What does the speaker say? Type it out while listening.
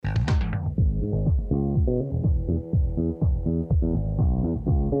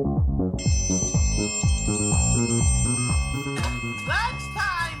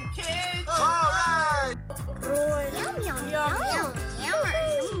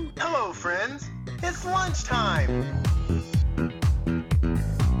friends. It's lunchtime.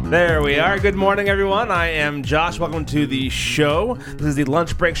 There we are. Good morning, everyone. I am Josh. Welcome to the show. This is the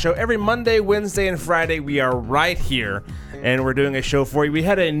Lunch Break Show. Every Monday, Wednesday, and Friday, we are right here, and we're doing a show for you. We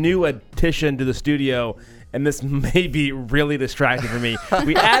had a new addition to the studio, and this may be really distracting for me.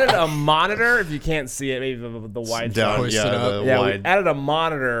 We added a monitor. If you can't see it, maybe the wide down, shot. wide. We added a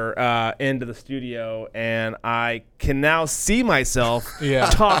monitor into the studio, and I can now see myself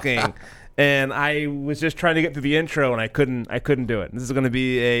talking. And I was just trying to get through the intro, and I couldn't do it. This is going to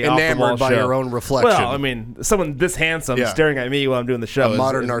be a enamored by show. your own reflection. Well, I mean, someone this handsome staring at me while I'm doing the show. A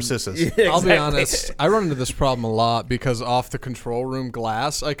modern Narcissus. Yeah, exactly. I'll be honest, I run into this problem a lot because off the control room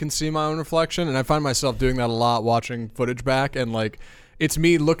glass, I can see my own reflection, and I find myself doing that a lot watching footage back, and like, it's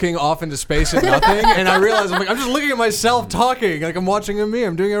me looking off into space at nothing, and I realize I'm just looking at myself talking, like I'm watching me.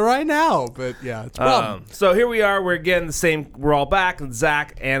 I'm doing it right now, but yeah, it's a problem. So here we are. We're again the same. We're all back.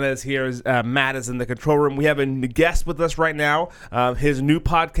 Zach, Anna's here. Matt is in the control room. We have a guest with us right now. His new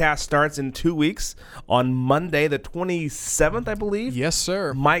podcast starts in 2 weeks on Monday, the 27th, I believe. Yes,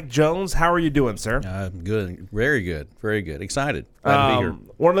 sir. Mike Jones, how are you doing, sir? Good. Very good. Very good. Excited. Glad to be here.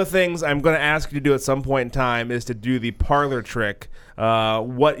 One of the things I'm going to ask you to do at some point in time is to do the parlor trick,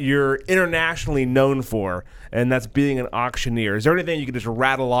 what you're internationally known for, and that's being an auctioneer. Is there anything you could just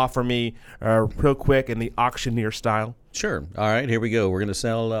rattle off for me real quick in the auctioneer style? Sure. All right, here we go. We're going to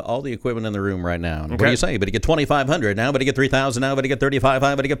sell all the equipment in the room right now. Okay. What do you say? But you get $2,500 now, but you get $3,000 now, but you get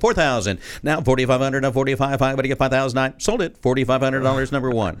 $35,500, but you get $4,000 now, $4,500 now, $45,500, but you get $5,000 now. Sold it. $4,500 number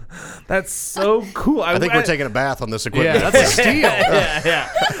one. That's so cool. I think we're taking a bath on this equipment. Yeah, that's a steal. yeah.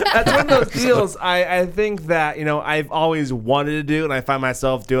 That's one of those deals. I think that I've always wanted to do, and I find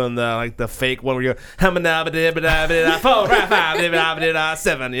myself doing the fake one where you go 4, 5, 5,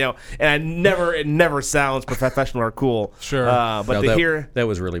 7, and it never sounds professional or cool. Sure. But that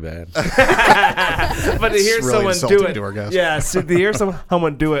was really bad. But to hear really someone do it, to our guest. to hear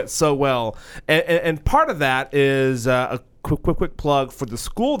someone do it so well, and part of that is a quick plug for the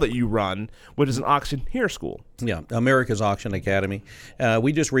school that you run, which is an auctioneer school. Yeah, America's Auction Academy.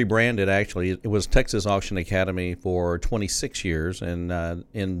 We just rebranded, actually. It was Texas Auction Academy for 26 years, and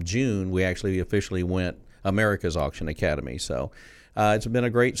in June, we actually officially went America's Auction Academy. So it's been a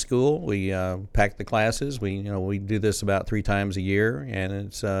great school. We pack the classes. We do this about 3 times a year, and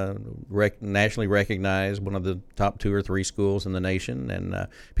it's nationally recognized, one of the top 2 or 3 schools in the nation. And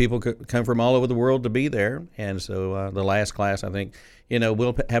people come from all over the world to be there. And so the last class, I think,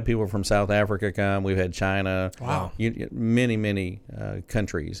 we'll have people from South Africa come. We've had China. Wow. Many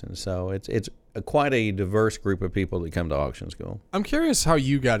countries, and so it's quite a diverse group of people that come to auction school. I'm curious how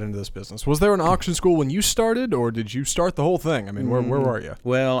you got into this business. Was there an auction school when you started, or did you start the whole thing? I mean, where were you?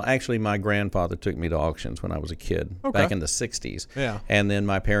 Well, actually, my grandfather took me to auctions when I was a kid, back in the 60s. Yeah. And then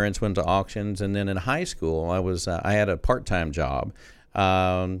my parents went to auctions, and then in high school, I had a part-time job.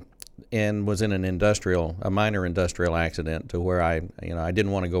 And was in a minor industrial accident to where I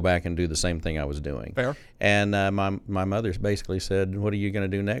didn't want to go back and do the same thing I was doing. Fair. And my mother basically said, "What are you going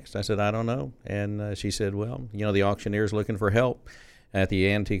to do next?" I said, "I don't know." And she said, "Well, the auctioneer's looking for help at the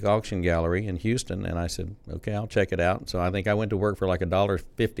Antique Auction Gallery in Houston." And I said, "Okay, I'll check it out." So I think I went to work for like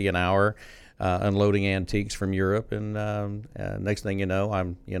 $1.50 an hour, unloading antiques from Europe. And next thing you know,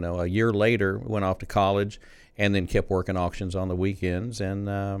 I'm a year later went off to college. And then kept working auctions on the weekends,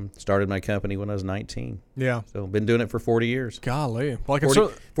 and started my company when I was 19. Yeah. So been doing it for 40 years. Golly.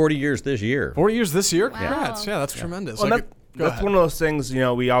 Well, 40 years this year. 40 years this year? Wow. Congrats. Yeah, that's tremendous. Well, that's one of those things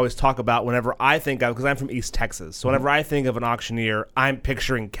we always talk about whenever I think of, because I'm from East Texas. So whenever I think of an auctioneer, I'm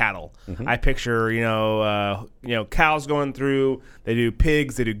picturing cattle. I picture cows going through. They do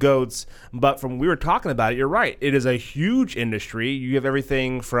pigs, they do goats. But from we were talking about it, you're right. It is a huge industry. You have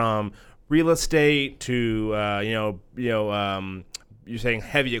everything from real estate to you're saying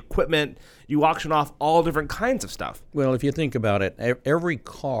heavy equipment. You auction off all different kinds of stuff. Well, if you think about it, every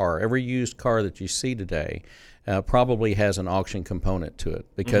used car that you see today probably has an auction component to it,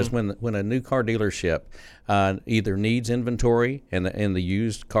 because when a new car dealership either needs inventory in the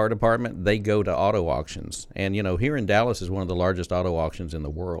used car department, they go to auto auctions. And here in Dallas is one of the largest auto auctions in the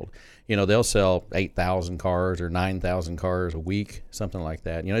world. They'll sell 8,000 cars or 9,000 cars a week, something like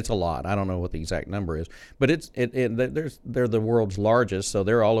that. It's a lot. I don't know what the exact number is, but they're the world's largest, so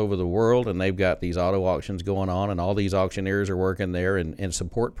they're all over the world, and they've got these auto auctions going on, and all these auctioneers are working there and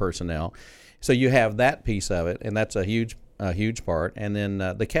support personnel. So you have that piece of it, and that's a huge part. And then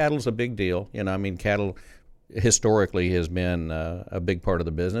the cattle's a big deal. Cattle historically has been a big part of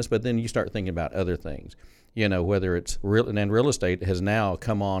the business. But then you start thinking about other things. Whether it's real estate has now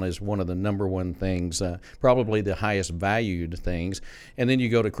come on as one of the number one things, probably the highest valued things. And then you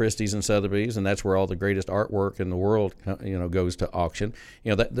go to Christie's and Sotheby's, and that's where all the greatest artwork in the world, goes to auction.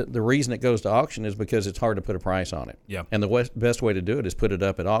 The reason it goes to auction is because it's hard to put a price on it. Yeah. And the best way to do it is put it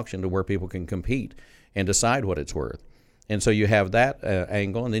up at auction to where people can compete and decide what it's worth. And so you have that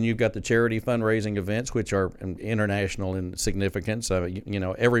angle, and then you've got the charity fundraising events, which are international in significance.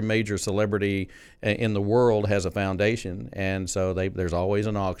 Every major celebrity in the world has a foundation, and so there's always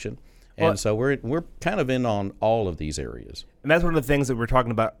an auction. And so we're kind of in on all of these areas. And that's one of the things that we were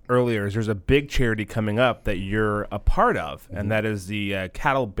talking about earlier. Is there's a big charity coming up that you're a part of, and that is the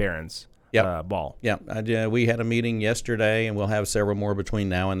Cattle Barons. Ball. Yeah, we had a meeting yesterday, and we'll have several more between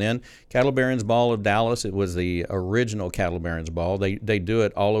now and then. Cattle Barons Ball of Dallas, it was the original Cattle Barons Ball. They do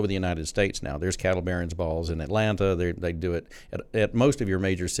it all over the United States now. There's Cattle Barons Balls in Atlanta. They do it at most of your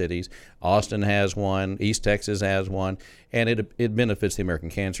major cities. Austin has one. East Texas has one. And it benefits the American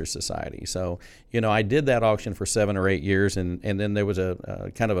Cancer Society. So, I did that auction for 7 or 8 years, and then there was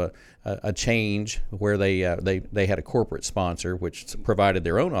a kind of a change where they had a corporate sponsor, which provided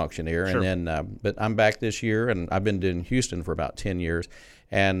their own auctioneer. Sure. And then, but I'm back this year, and I've been in Houston for about 10 years.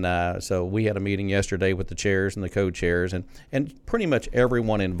 And so we had a meeting yesterday with the chairs and the co-chairs, and pretty much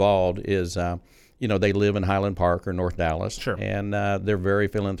everyone involved is, they live in Highland Park or North Dallas. Sure. And they're very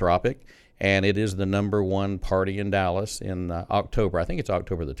philanthropic. And it is the number one party in Dallas in October. I think it's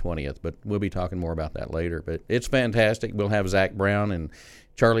October the 20th, but we'll be talking more about that later. But it's fantastic. We'll have Zach Brown and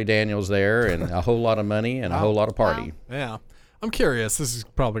Charlie Daniels there, and a whole lot of money and a whole lot of party. Yeah. I'm curious. This is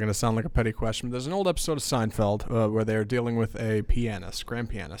probably going to sound like a petty question, but there's an old episode of Seinfeld where they're dealing with a grand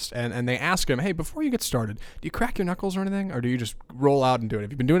pianist, and they ask him, hey, before you get started, do you crack your knuckles or anything, or do you just roll out and do it?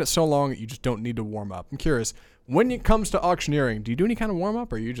 Have you been doing it so long that you just don't need to warm up? I'm curious. When it comes to auctioneering, do you do any kind of warm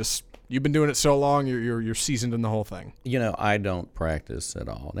up, or you've been doing it so long, you're seasoned in the whole thing? I don't practice at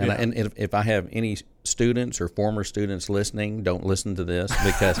all. And if I have any students or former students listening, don't listen to this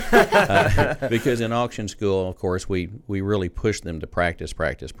because in auction school, of course, we really push them to practice.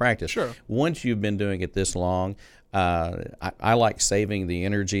 Sure. Once you've been doing it this long, I like saving the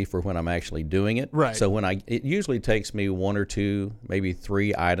energy for when I'm actually doing it. Right. So it usually takes me 1 or 2, maybe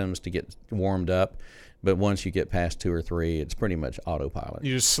 3 items to get warmed up. But once you get past 2 or 3, it's pretty much autopilot.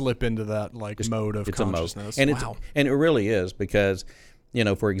 You just slip into that mode of consciousness. And it really is because,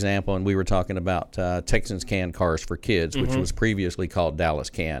 for example, and we were talking about Texans Can Cars for Kids, which was previously called Dallas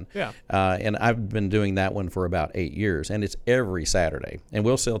Can. Yeah. And I've been doing that one for about 8 years, and it's every Saturday. And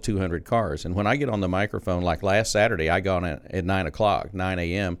we'll sell 200 cars. And when I get on the microphone, like last Saturday, I got on at 9 o'clock, 9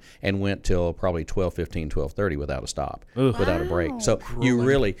 a.m., and went till probably 12:15, 12:30 without a stop, without a break. So you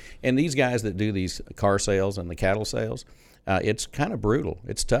really, and these guys that do these car sales and the cattle sales, it's kind of brutal.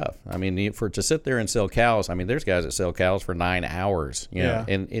 It's tough. I mean, to sit there and sell cows, there's guys that sell cows for 9 hours,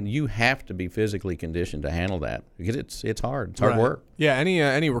 and you have to be physically conditioned to handle that because it's hard. It's hard work. Yeah.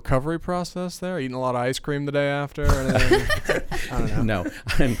 Any recovery process there? Eating a lot of ice cream the day after? I don't know. No,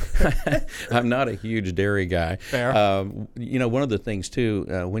 I'm not a huge dairy guy. Fair. One of the things too,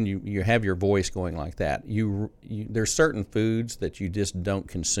 when you have your voice going like that, there's certain foods that you just don't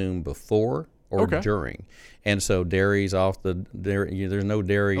consume before or during. And so dairy's off the dairy. There's no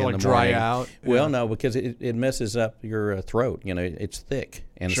dairy in the morning. Dry out. Well, no, because it messes up your throat. It's thick,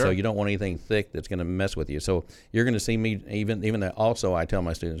 and so you don't want anything thick that's going to mess with you. So you're going to see me even that. Also, I tell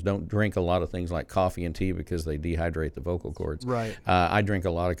my students don't drink a lot of things like coffee and tea because they dehydrate the vocal cords. Right. I drink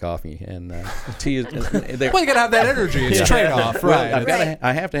a lot of coffee and tea is. Well, you got to have that energy. It's trade off, right? Well,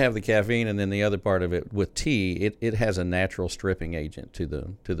 I have to have the caffeine, and then the other part of it with tea, it has a natural stripping agent to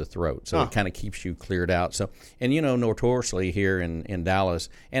the throat, so it kind of keeps you cleared out. So. And notoriously here in Dallas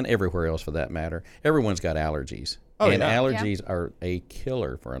and everywhere else for that matter, everyone's got allergies. Allergies are a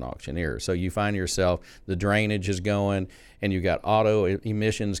killer for an auctioneer. So you find yourself, the drainage is going, and you've got auto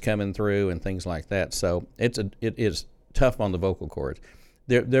emissions coming through and things like that. So it is tough on the vocal cords.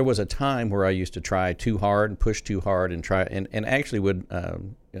 There was a time where I used to try too hard and push too hard and try and actually would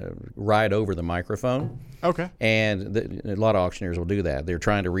ride over the microphone. Okay. And a lot of auctioneers will do that. They're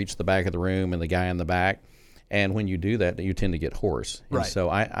trying to reach the back of the room and the guy in the back. And when you do that, you tend to get hoarse. And so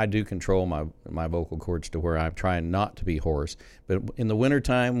I do control my vocal cords to where I'm trying not to be hoarse. But in the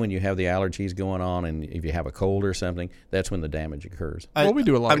wintertime, when you have the allergies going on and if you have a cold or something, that's when the damage occurs. We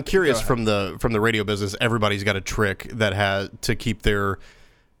do a lot. I'm curious from the radio business, everybody's got a trick that has to keep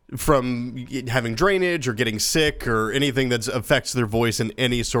from having drainage or getting sick or anything that affects their voice in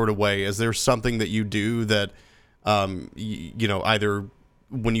any sort of way. Is there something that you do that, either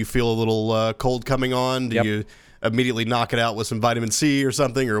when you feel a little cold coming on? Do you immediately knock it out with some vitamin C or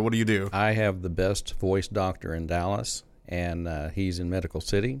something, or what do you do? I have the best voice doctor in Dallas, and he's in Medical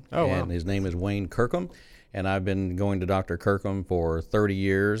City. Oh, wow. And his name is Wayne Kirkham. And I've been going to Dr. Kirkham for 30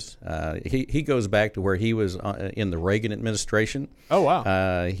 years. He goes back to where he was in the Reagan administration. Oh,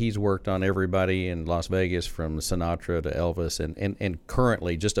 wow. He's worked on everybody in Las Vegas from Sinatra to Elvis. And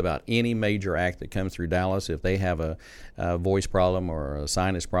currently, just about any major act that comes through Dallas, if they have a voice problem or a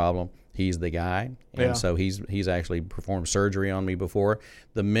sinus problem, he's the guy. And so he's actually performed surgery on me before.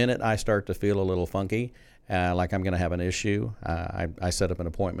 The minute I start to feel a little funky, like I'm going to have an issue, I set up an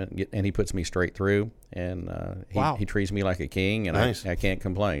appointment, and he puts me straight through, and he treats me like a king, and Nice. I can't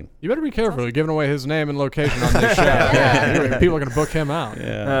complain. You better be careful. You're giving away his name and location on this show. People are going to book him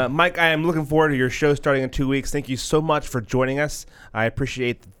out. Mike, I am looking forward to your show starting in 2 weeks. Thank you so much for joining us. I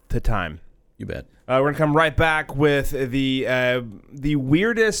appreciate the time. You bet. We're going to come right back with the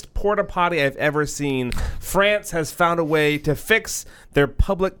weirdest porta potty I've ever seen. France has found a way to fix their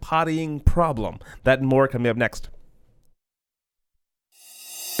public pottying problem. That and more coming up next.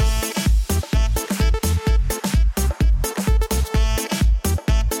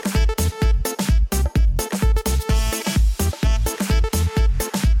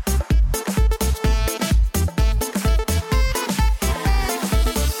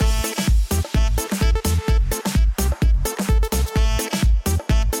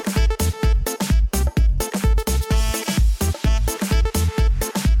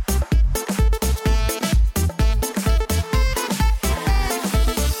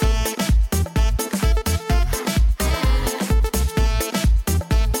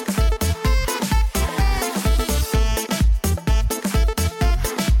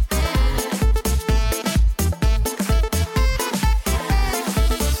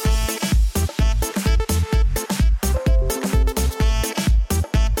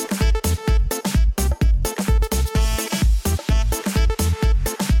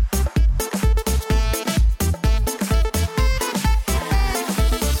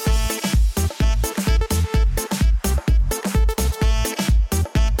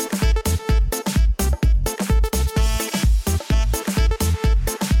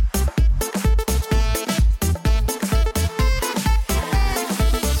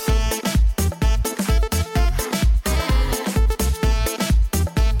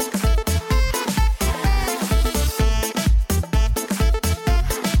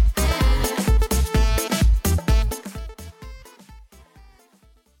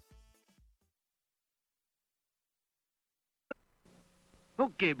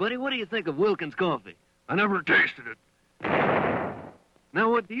 Okay, buddy, what do you think of Wilkins coffee? I never tasted it. Now,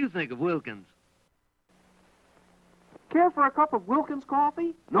 what do you think of Wilkins? Care for a cup of Wilkins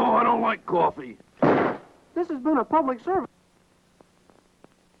coffee? No, I don't like coffee. This has been a public service.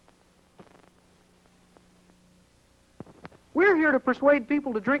 We're here to persuade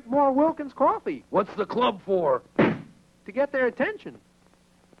people to drink more Wilkins coffee, What's the club for? to get their attention.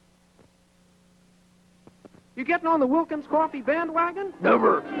 You getting on the Wilkins coffee bandwagon?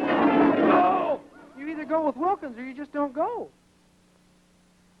 Never. No! You either go with Wilkins or you just don't go.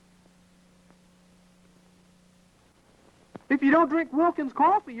 If you don't drink Wilkins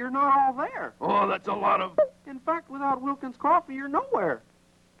coffee, you're not all there. Oh, that's a lot of... In fact, without Wilkins coffee, you're nowhere.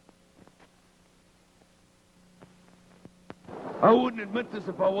 I wouldn't admit this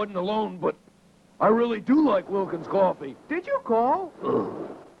if I wasn't alone, but I really do like Wilkins coffee. Did you call?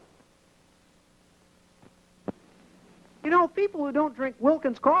 You know, people who don't drink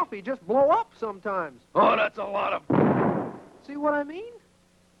Wilkins coffee just blow up sometimes. Oh, that's a lot of... See what I mean?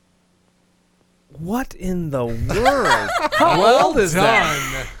 What in the world? How old is that?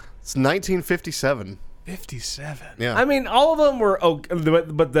 It's 1957. 57. Yeah. I mean, all of them were okay,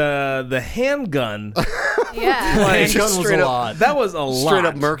 but the handgun, Yeah. like, Handgun was straight a up- lot. That was a lot. Straight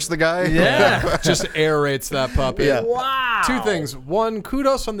up murks the guy. Yeah. Just aerates that puppy. Yeah. Wow. Two things. One,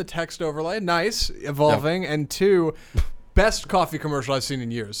 kudos on the text overlay. Nice, evolving. And two, best coffee commercial I've seen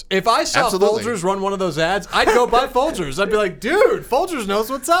in years. If I saw Absolutely. Folgers run one of those ads, I'd go buy Folgers. I'd be like, dude, Folgers knows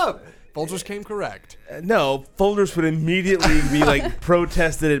what's up. Folgers came correct. No, folders would immediately be like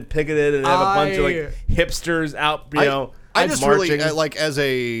protested and picketed and have a bunch of like hipsters out, you know. I just marching. really like, as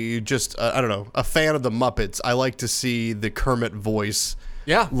a just I don't know, a fan of the Muppets. I like to see the Kermit voice,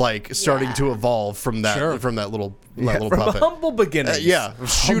 Yeah. like starting to evolve from that Sure. from that little from puppet. humble beginnings. Yeah,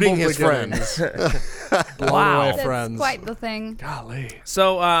 shooting Humble his beginnings. friends. Blown Wow. away That's friends. quite the thing. Golly.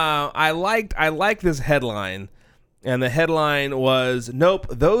 So I liked this headline, and the headline was, "Nope,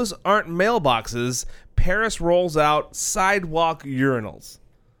 those aren't mailboxes. Paris rolls out sidewalk urinals."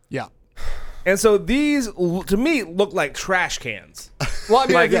 Yeah. And so these, to me, look like trash cans. Well, I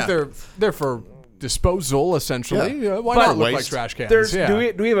mean, I think yeah. they're for disposal essentially. Yeah. Why But not look like waste. trash cans? There's, yeah.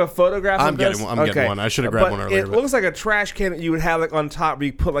 do we have a photograph I'm of this? getting one. I'm getting one. I should have grabbed But one earlier. It looks like a trash can that you would have like on top where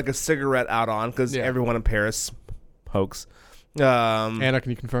you put like a cigarette out on because Yeah. everyone in Paris hoax. Anna, can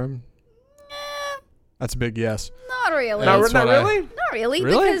you confirm? That's a big yes. Not really. No, That's not what I- really? Not really,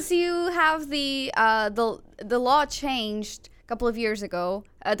 Really? because you have the law changed a couple of years ago,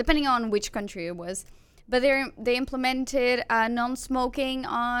 depending on which country it was. But they implemented non-smoking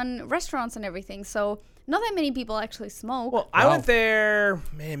on restaurants and everything. So not that many people actually smoke. Well, I went there,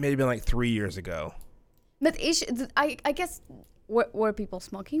 maybe been like 3 years ago. But I guess were people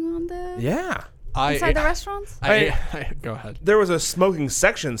smoking on the Yeah. inside the restaurants? Go ahead. There was a smoking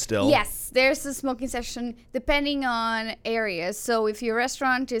section still. Yes, there's a smoking section depending on areas. So if your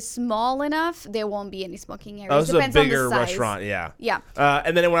restaurant is small enough, there won't be any smoking areas. Oh, this is a Depends on the bigger size. restaurant, yeah. Yeah.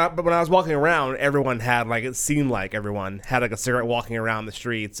 And then when I was walking around, everyone had like, it seemed like everyone had like a cigarette walking around the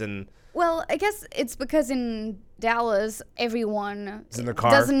streets and... Well, I guess it's because in Dallas, everyone in their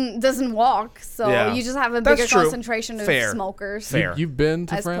car. doesn't walk, so Yeah. you just have a That's bigger true. concentration of Fair. smokers. Fair. You've been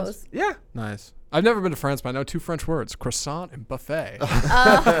to I France? suppose. Yeah. Nice. I've never been to France, but I know two French words: croissant and buffet.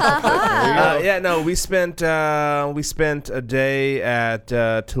 Yeah, no, we spent a day at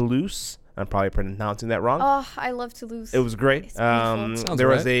Toulouse. I'm probably pronouncing that wrong. Oh, I love Toulouse. It was great. It's beautiful. Sounds There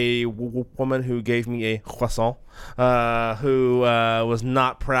was right. a woman who gave me a croissant, who was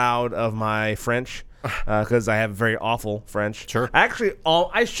not proud of my French because I have very awful French. Sure. Actually,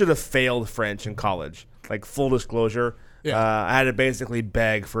 I should have failed French in college. Like full disclosure, Yeah. I had to basically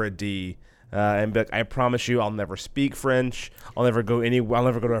beg for a D. And be like, I promise you, I'll never speak French. I'll never go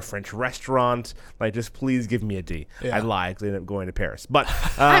to a French restaurant. Like, just please give me a D. Yeah. I lied because I ended up going to Paris. But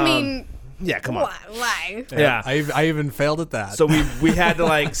I mean, yeah, come on. why? Yeah. I even failed at that. So we had to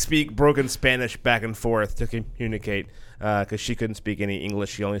like speak broken Spanish back and forth to communicate because she couldn't speak any English.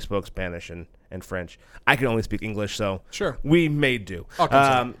 She only spoke Spanish and French. I could only speak English, so Sure. we made do.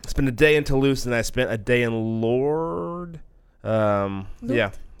 Okay, Spent a day in Toulouse and I spent a day in Lourdes.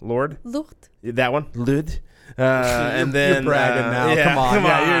 Yeah, Lourdes. Lourdes. That one, Lourdes. And then You're bragging now. yeah, Come on. come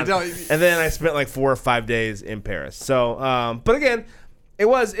Yeah, on. you're- And then I spent like 4 or 5 days in Paris. So, but again,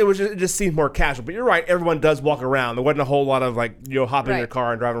 it just seemed more casual. But you're right, everyone does walk around. There wasn't a whole lot of like hopping in your Right.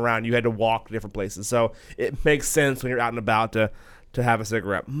 car and driving around. You had to walk to different places. So it makes sense when you're out and about to have a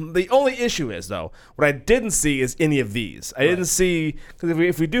cigarette. The only issue is though, what I didn't see is any of these. I didn't see because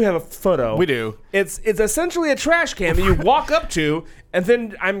if we do have a photo, We do. It's essentially a trash can that you walk up to, and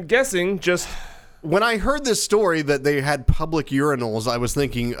then I'm guessing just. When I heard this story that they had public urinals, I was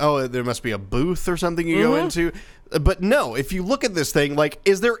thinking, oh, there must be a booth or something you go into. But no, if you look at this thing, like,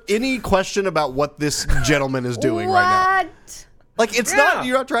 is there any question about what this gentleman is doing right now? What? Like, it's Yeah. not,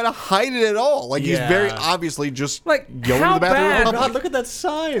 you're not trying to hide it at all. Like, he's Yeah. very obviously just Like, going to how the bathroom. bad- in public. look at that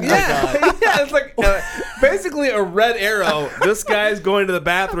sign. Yeah, yeah, it's like basically a red arrow. This guy's going to the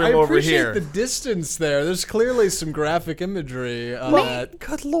bathroom I over appreciate here. the distance there. There's clearly some graphic imagery on that.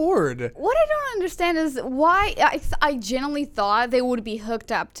 Good lord. What I don't understand is why I genuinely thought they would be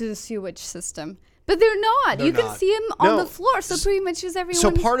hooked up to the sewage system, but they're not. They're you can not. see them on No. the floor, so pretty much is everyone. So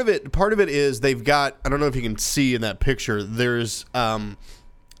part of it is they've got, I don't know if you can see in that picture, there's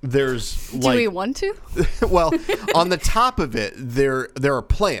Do like, we want to? well, on the top of it, there are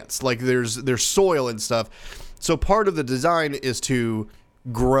plants, like there's soil and stuff. So part of the design is to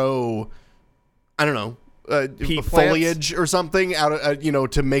grow, I don't know, Peat foliage or something out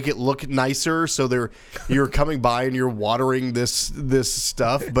of to make it look nicer. So you're coming by and you're watering this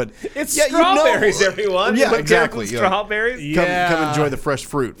stuff, but It's yeah, strawberries, everyone. Yeah, You look exactly. at yeah. Strawberries. Come enjoy the fresh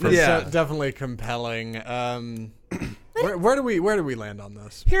fruit. From Yeah. It's definitely compelling. Where do we land on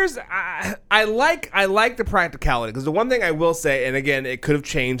this? Here's I like the practicality because the one thing I will say, and again, it could have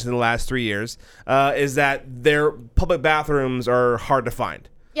changed in the last 3 years, is that their public bathrooms are hard to find.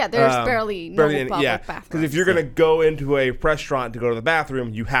 Yeah, there's barely no any- public yeah, bathrooms. because if you're gonna go into a restaurant to go to the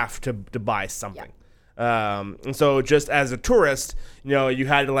bathroom, you have to buy something. And so just as a tourist, you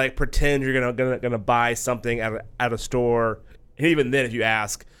had to like pretend you're gonna buy something at a store, and even then, if you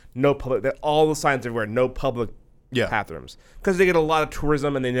ask, no public. All the signs everywhere, no public bathrooms, because they get a lot of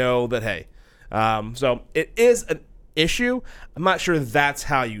tourism and they know that hey, so it is an issue. I'm not sure that's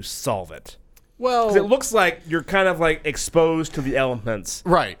how you solve it. Well, 'Cause it looks like you're kind of like exposed to the elements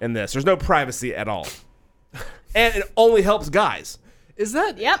Right. in this. There's no privacy at all. And it only helps guys. is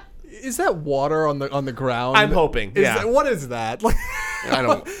that Yep. Is that water on the ground? I'm hoping, yeah. What is that? Like, I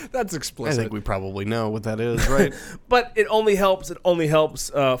don't. That's I explicit. think we probably know what that is, right? But it only helps.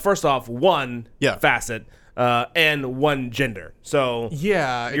 First off, one Yeah. facet. and one gender. So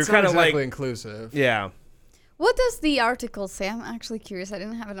Yeah, it's you're not kind of exactly like inclusive. yeah. What does the article say? I'm actually curious. I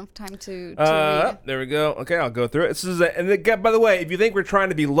didn't have enough time to read it. There we go. Okay, I'll go through it. This is by the way, if you think we're trying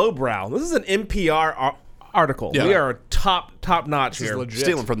to be lowbrow, this is an NPR article. Yeah. We are top notch This is here. legit.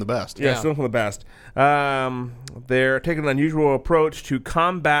 Stealing from the best. Yeah, still from the best. They're taking an unusual approach to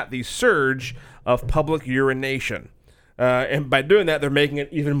combat the surge of public urination. And by doing that, they're making it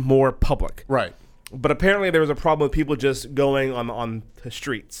even more public. Right. But apparently there was a problem with people just going on the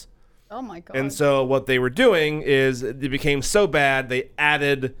streets. Oh my god. And so what they were doing is it became so bad, they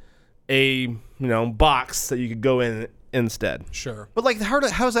added a box that you could go in instead. Sure. But like, how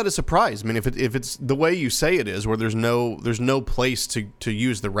is that a surprise? I mean, if it's the way you say it is, where there's no place to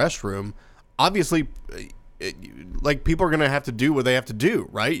use the restroom, obviously, like people are gonna have to do what they have to do,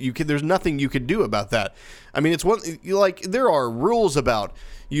 right? There's nothing you could do about that. I mean, it's there are rules about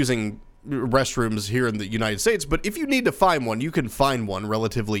using restrooms here in the United States, but if you need to find one, you can find one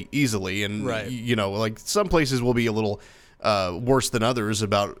relatively easily, and Right. like some places will be a little worse than others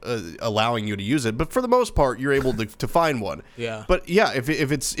about allowing you to use it, but for the most part, you're able to find one. Yeah. But yeah,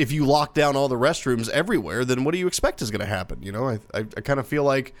 if you lock down all the restrooms everywhere, then what do you expect is going to happen? I kind of feel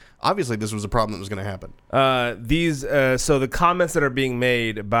like obviously this was a problem that was going to happen. So the comments that are being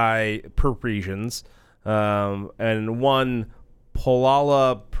made by Parisians, and one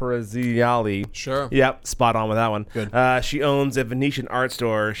Polala Paraziali. Sure. Yep, spot on with that one. Good. She owns a Venetian art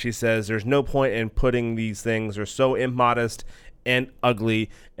store. She says there's no point in putting these things. They're so immodest and ugly,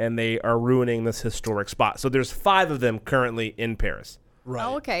 and they are ruining this historic spot. So there's 5 of them currently in Paris. Right.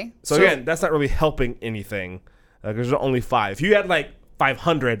 Oh, okay. So again, that's not really helping anything because there's only 5. If you had like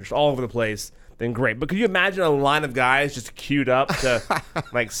 500 just all over the place, then great. But could you imagine a line of guys just queued up to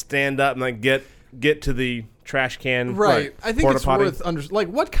like stand up and like get to the trash can? Right. I think porta it's potty? worth like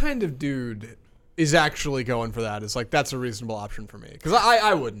what kind of dude is actually going for that? Is like that's a reasonable option for me because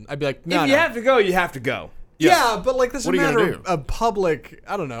I wouldn't. I'd be like, no. If you have to go, you have to go. Yeah, but like this is a What are you gonna matter do? of public,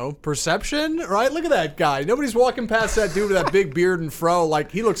 I don't know, perception, right? Look at that guy. Nobody's walking past that dude with that big beard and fro.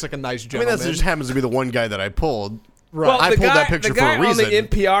 Like he looks like a nice I mean, gentleman. that just happens to be the one guy that I pulled. Right. Well, I the pulled guy, that picture the guy for a reason. on the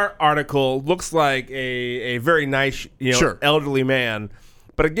NPR article looks like a very nice, Sure. elderly man.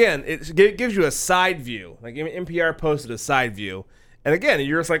 But again, it gives you a side view. Like NPR posted a side view, and again,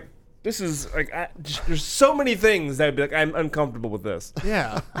 you're just like, this is like, there's so many things that would be like, I'm uncomfortable with this.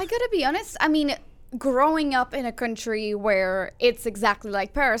 yeah. I gotta be honest. I mean, growing up in a country where it's exactly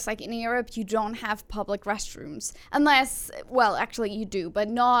like Paris, like in Europe, you don't have public restrooms unless, well, actually you do, but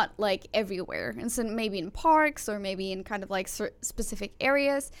not like everywhere. And so maybe in parks or maybe in kind of like specific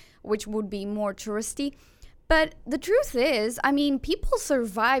areas, which would be more touristy. But the truth is, I mean, people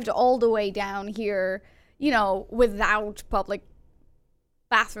survived all the way down here, without public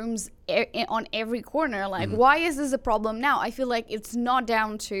bathrooms on every corner. Like, why is this a problem now? I feel like it's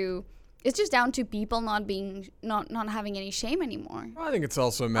just down to people not having any shame anymore. I think it's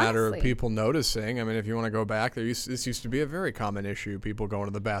also a matter Honestly. of people noticing. I mean, if you want to go back, this used to be a very common issue, people going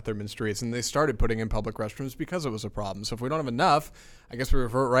to the bathroom in streets, and they started putting in public restrooms because it was a problem. So if we don't have enough, I guess we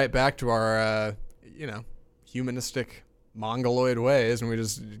revert right back to our, humanistic mongoloid ways, and we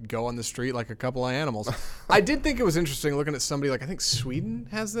just go on the street like a couple of animals. I did think it was interesting looking at somebody like, I think Sweden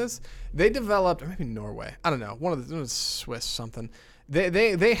has this. They developed, or maybe Norway, I don't know, one of the Swiss something.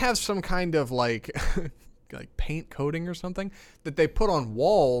 They have some kind of like like paint coating or something that they put on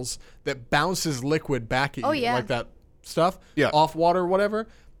walls that bounces liquid back at you, yeah. like that stuff, Yeah. off water or whatever.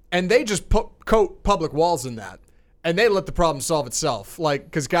 And they just coat public walls in that, and they let the problem solve itself. Like,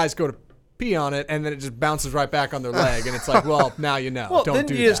 because guys go to pee on it, and then it just bounces right back on their leg, and it's like, well, now you know. Well, Don't then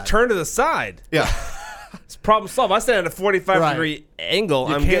do you just that. turn to the side. Yeah. It's problem solved. I stand at a 45-degree Right. angle.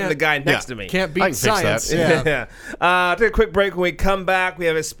 You I'm getting can't- the guy next yeah. to me. Can't I beat can fix that. science. Yeah. Yeah. Take a quick break. When we come back, we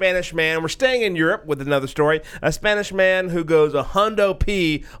have a Spanish man. We're staying in Europe with another story. A Spanish man who goes a hundo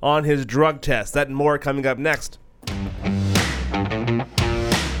P on his drug test. That and more coming up next.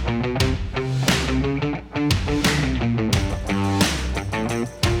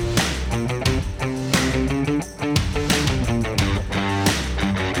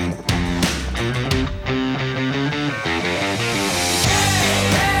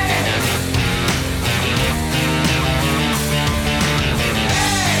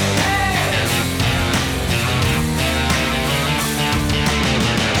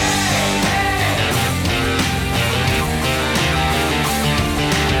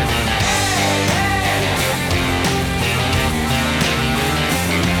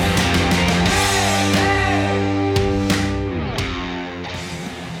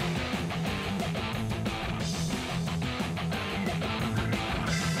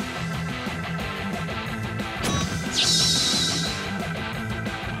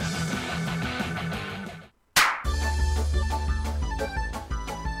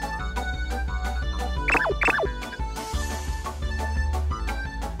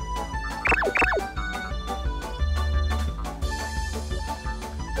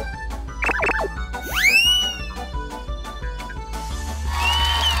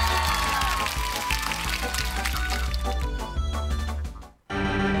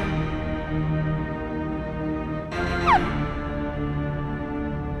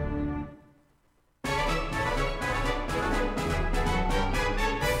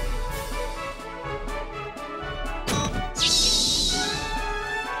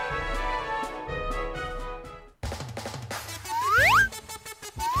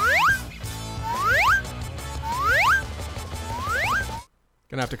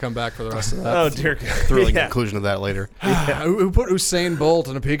 gonna have to come back for the rest of that. Oh dear God. Thrilling Yeah. conclusion of that later. Who put Usain Bolt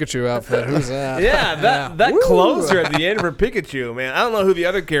in a Pikachu outfit? Who's that? Yeah, that Woo. closer at the end for Pikachu, man. I don't know who the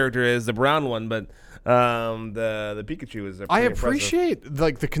other character is, the brown one, but the Pikachu is. I pretty appreciate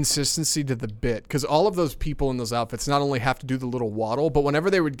like the consistency to the bit because all of those people in those outfits not only have to do the little waddle, but whenever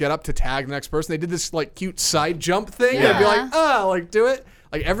they would get up to tag the next person, they did this like cute side jump thing. Yeah. They'd be like, like do it.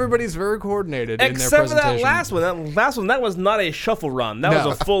 Like everybody's very coordinated in their Except for presentation. that last one. That last one, that was not a shuffle run. That No.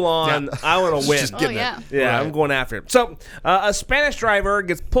 was a full-on. I want to win. Just Oh getting yeah. it. Yeah, Right. I'm going after it. So, a Spanish driver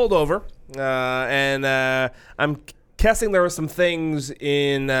gets pulled over, and I'm guessing there were some things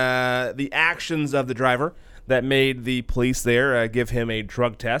in the actions of the driver that made the police there give him a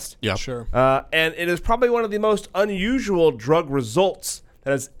drug test. Yeah. Sure. And it is probably one of the most unusual drug results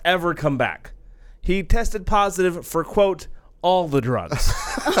that has ever come back. He tested positive for, quote, all the drugs.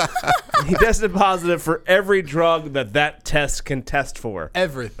 He tested positive for every drug that test can test for.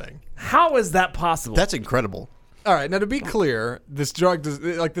 Everything. How is that possible? That's incredible. All right, now to be clear, this drug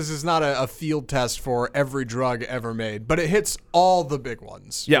this is not a field test for every drug ever made, but it hits all the big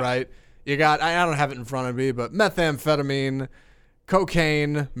ones, Yeah. right? You got I don't have it in front of me, but methamphetamine,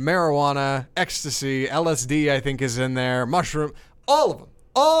 cocaine, marijuana, ecstasy, LSD I think is in there, mushroom, all of them.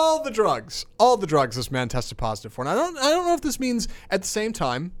 All the drugs this man tested positive for. And I don't know if this means at the same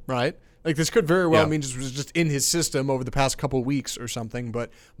time, right? Like this could very well Yeah. mean it was just in his system over the past couple weeks or something,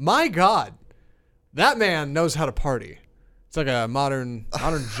 but my God, that man knows how to party. It's like a modern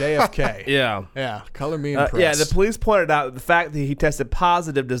JFK. yeah. Yeah, color me impressed. Yeah, the police pointed out that the fact that he tested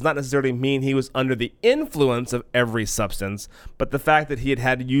positive does not necessarily mean he was under the influence of every substance, but the fact that he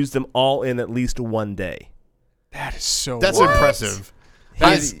had used them all in at least one day. That is so That's wild. impressive.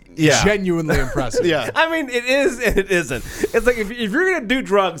 That's Yeah. genuinely impressive. Yeah. I mean, it is and it isn't. It's like if you're gonna do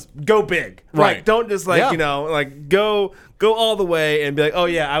drugs, go big. Right. Like, don't just Yeah. go all the way and be like, oh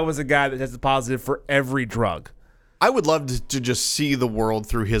yeah, I was a guy that tested positive for every drug. I would love to just see the world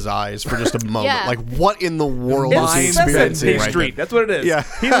through his eyes for just a moment. Yeah. Like, what in the world In is he Mind Sesame experiencing right Street. now? That's what it is. Yeah.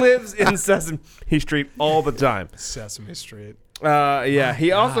 He lives in Sesame Street all the time. Sesame Street. Yeah,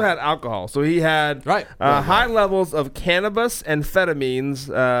 he also had alcohol. So he had Right. high levels of cannabis, amphetamines,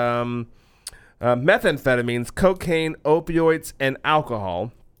 methamphetamines, cocaine, opioids, and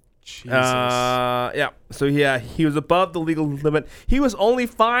alcohol. Jesus. Yeah. So yeah, he was above the legal limit. He was only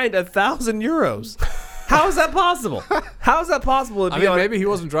fined 1,000 euros. How is that possible? How is that possible? To I be mean, on- maybe he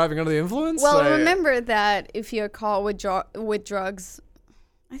wasn't driving under the influence. Well, So- remember that if you're caught with drugs,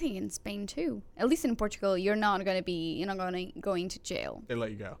 I think in Spain too. At least in Portugal, you're not going to jail. they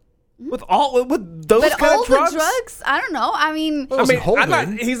let you go. with those But kind all of drugs. the drugs, I don't know. I mean, Well, I mean,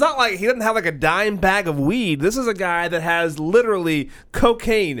 holding. he's not like he doesn't have like a dime bag of weed. This is a guy that has literally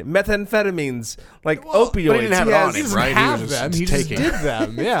cocaine, methamphetamines, like opioids. but he didn't have it on He him, doesn't right? He have was them. just He just taking did it.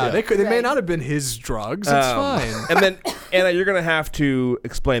 them. Yeah, they may Right. not have been his drugs. It's fine. And then Anna, you're gonna have to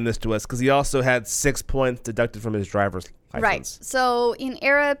explain this to us because he also had 6 points deducted from his driver's license. right. So in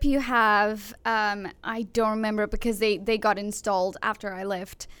Europe, you have I don't remember because they got installed after I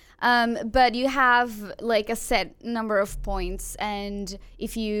left. But you have like a set number of points, and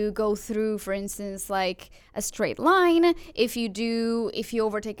if you go through, for instance, like a straight line, if you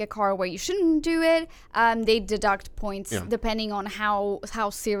overtake a car where you shouldn't do it, they deduct points depending on how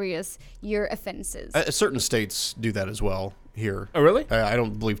serious your offense is. Certain states do that as well here. Oh, really? I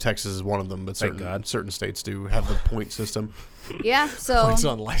don't believe Texas is one of them, but certain states do have the point system. Yeah. So Points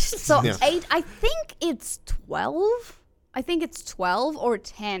on license. so Yeah. 8. I think it's 12. I think it's 12 or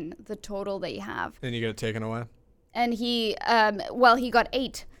 10 the total they have. Then you get it taken away. And he he got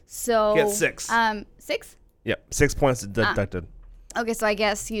 8. So He got 6. 6? Yep, 6 points deducted. Okay, so I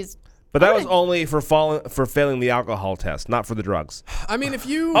guess he's But that was only for failing the alcohol test, not for the drugs. I mean, if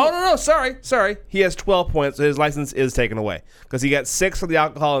you Oh no, sorry. He has 12 points, so his license is taken away because he got 6 for the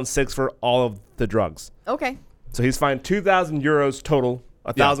alcohol and 6 for all of the drugs. okay. So he's fined 2,000 euros total,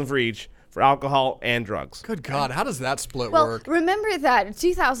 1,000 for each for alcohol and drugs. good God, how does that split Well, work? remember that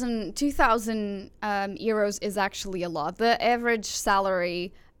 2,000 euros is actually a lot. The average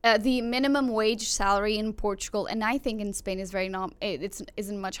salary, the minimum wage salary in Portugal, and I think in Spain is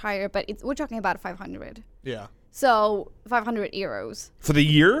isn't much higher, but we're talking about 500. Yeah. So 500 euros. For the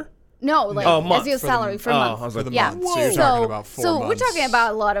year? No, like month. as your For the- salary for a month. I was like, the yeah. month. So you're talking about 4 so months. we're talking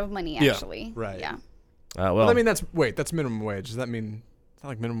about a lot of money actually. right. Yeah. well, I mean, that's minimum wage. Does that mean is that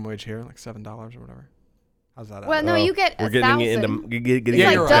like minimum wage here, like $7 or whatever? How's that? Well, no, you get we're 1,000. getting into getting It's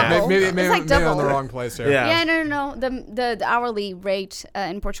like into double. math. Maybe, It's maybe, like maybe I'm in the double. wrong place here. Yeah. Yeah, no. The hourly rate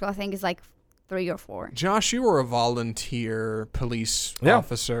in Portugal, I think, is like 3 or 4. Josh, you were a volunteer police Yeah.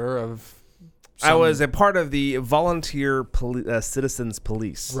 officer of I was a part of the volunteer citizens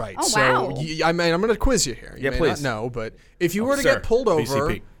police. Right. Oh, so wow. I'm going to quiz you here. You Yeah, may please. not know, but if you were to sir. get pulled over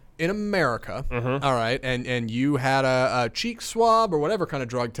BCP. in America, all right, and you had a cheek swab or whatever kind of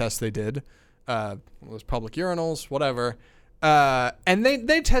drug test they did, those public urinals, whatever, and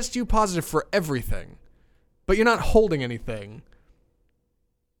they test you positive for everything, but you're not holding anything.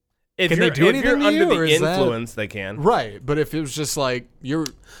 If Can you're, they do if you're anything to under you, or the is that- influence, they can. Right, but if it was just like your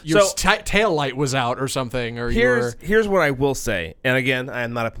So- tail light was out or something, or Here's what I will say, and again, I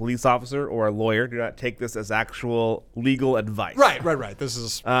am not a police officer or a lawyer. Do not take this as actual legal advice. right. This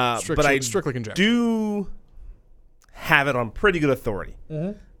is But I strictly conjecture. do have it on pretty good authority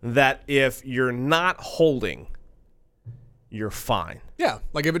that if you're not holding, you're fine. Yeah,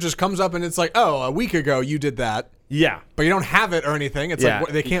 like if it just comes up and it's like, oh, a week ago you did that, Yeah. but you don't have it or anything. It's Yeah.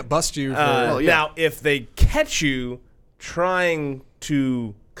 like they can't bust you. For, Now, if they catch you trying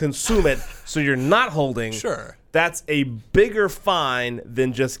to consume it, so you're not holding, Sure. that's a bigger fine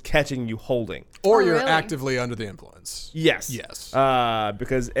than just catching you holding. or Oh, you're really? actively under the influence. Yes. Yes.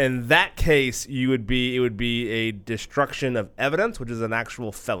 Because in that case, it would be a destruction of evidence, which is an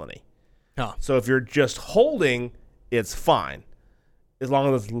actual felony. Huh. So if you're just holding, it's fine, as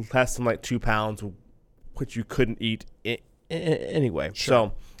long as it's less than like 2 pounds, which you couldn't eat anyway.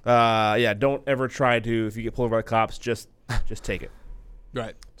 So, don't ever try to, if you get pulled over by the cops, just take it.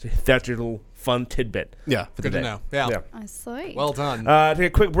 Right. So that's your little fun tidbit. Yeah. For Good the to day. know. Yeah. I see. Well done. Take a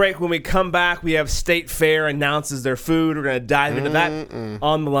quick break. When we come back, we have State Fair announces their food. We're going to dive into that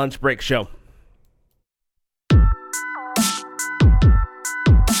on the Lunch Break Show.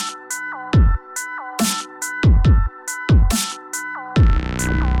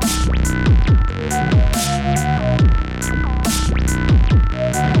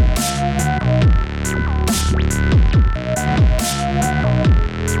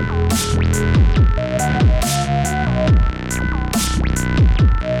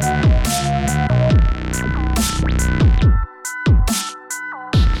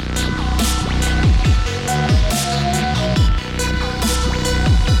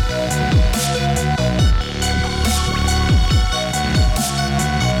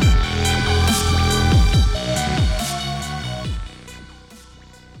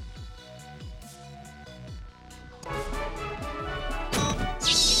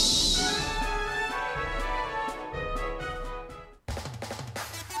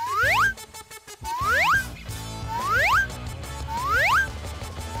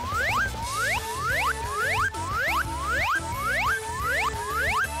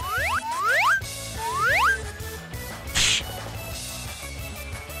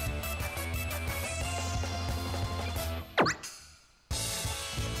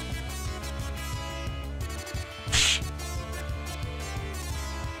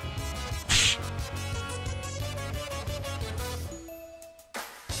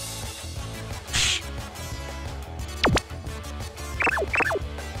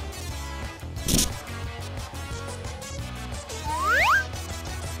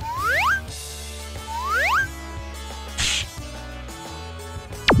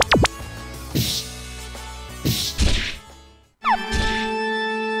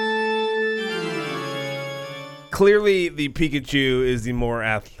 Clearly, the Pikachu is the more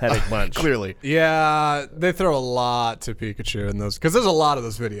athletic bunch. Clearly. Yeah, they throw a lot to Pikachu in those because there's a lot of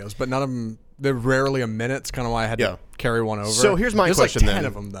those videos, but none of them. They're rarely a minute. It's kind of why I had Yeah. to carry one over. So here's my there's question like 10 then.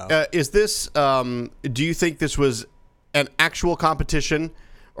 of them though. Is this, do you think this was an actual competition,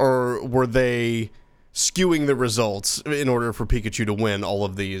 or were they skewing the results in order for Pikachu to win all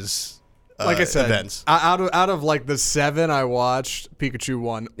of these like I said, events? out of like the 7 I watched, Pikachu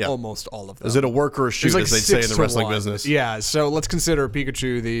won almost all of them. Is it a work or a It shoot, was like as they say in 6 the to wrestling 1. business? Yeah, so let's consider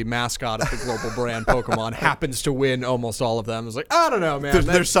Pikachu the mascot of the global brand Pokemon happens to win almost all of them. It's like, I don't know, man.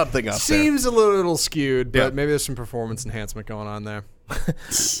 There's something up there. Seems a little skewed, but Yeah. maybe there's some performance enhancement going on there.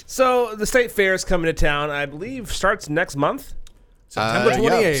 So the State Fair is coming to town. I believe starts next month. September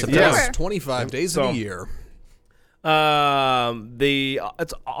 28th. September. Yes, 25 days of So- the year.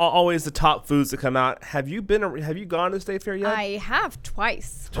 It's always the top foods that come out. Have you gone to the State Fair yet? I have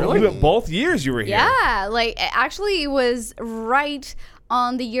twice. Really? Both years you were here. Yeah, like actually, it was right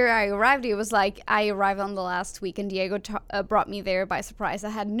on the year I arrived. It was like I arrived on the last week, and Diego brought me there by surprise. I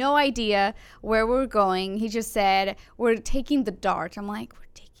had no idea where we were going. He just said, "We're taking the Dart." I'm like, "We're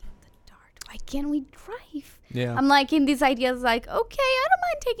taking the Dart? Why can't we drive?" Yeah. I'm like in these ideas, like, okay, I don't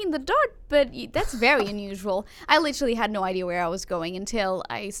mind taking the Dart, but that's very unusual. I literally had no idea where I was going until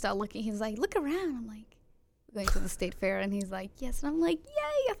I started looking. He's like, "Look around." I'm like, "We're going to the State Fair," and he's like, "Yes," and I'm like,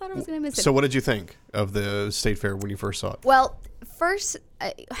 "Yay!" I thought I was gonna miss it. So what did you think of the State Fair when you first saw it? Well, first,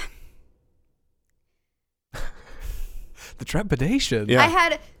 The trepidation. Yeah. I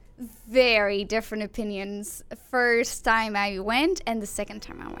had very different opinions first time I went and the second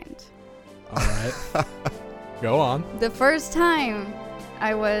time I went. All right. Go on. The first time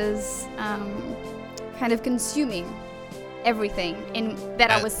I was kind of consuming everything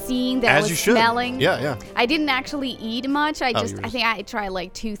that I was seeing, that I As was you should. smelling. Yeah. I didn't actually eat much. I you were just- think I tried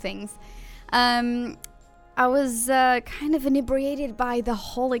like 2 things. I was kind of inebriated by the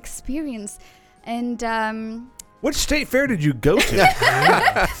whole experience, and Which state fair did you go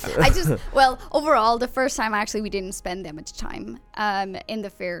to? overall, the first time actually we didn't spend that much time in the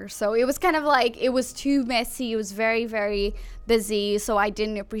fair, so it was kind of like it was too messy. It was very, very busy, so I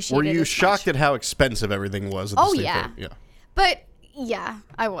didn't appreciate Were it. you as shocked much. at how expensive everything was at the Oh, state yeah. fair? Yeah. But yeah,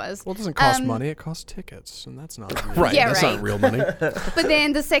 I was. Well, it doesn't cost money. It costs tickets, and that's not Right. Yeah, that's right. not real money. But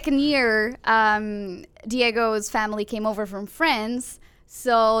then the second year, Diego's family came over from France.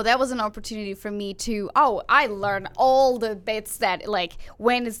 So that was an opportunity for me to, I learned all the bits that, like,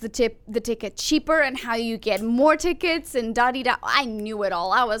 when is the ticket cheaper and how you get more tickets and da-di-da. I knew it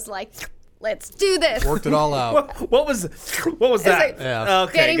all. I was like, let's do this. Worked it all out. What was that? like Yeah.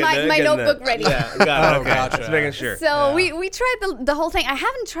 Okay, getting my notebook ready. Yeah, got it. Oh, Okay. gotcha. Just making sure. So we tried the whole thing. I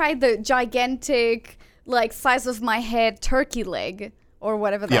haven't tried the gigantic, like, size of my head turkey leg or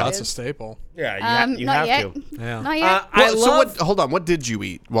whatever that That's a is. staple. Yeah, you not have yet. to. Yeah. Not yet. I love. Hold on. What did you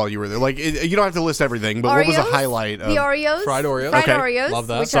eat while you were there? Like, you don't have to list everything, but what was a Oreos? highlight of The Oreos. Fried Oreos. Fried Okay. Oreos. Love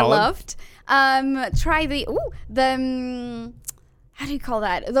that. Which Solid. I loved. Try how do you call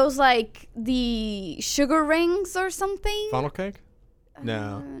that? Those like the sugar rings or something? Funnel cake?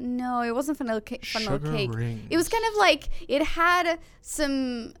 No. No, it wasn't funnel cake. Sugar rings. It was kind of like it had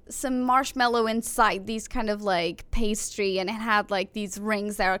some marshmallow inside, these kind of like pastry, and it had like these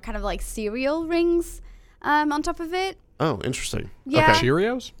rings that are kind of like cereal rings on top of it. Oh, interesting. Yeah. Okay.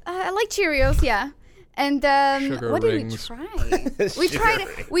 Cheerios? I like Cheerios, yeah. And Sugar what rings. did we try?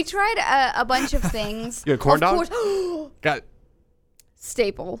 we tried a bunch of things. You had corn Of dogs? course, Got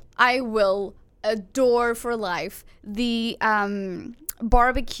staple. I will adore for life the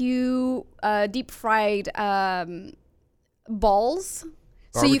barbecue deep fried balls.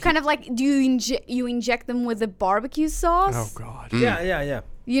 So you kind of like you inject them with the barbecue sauce. Oh, God. Yeah.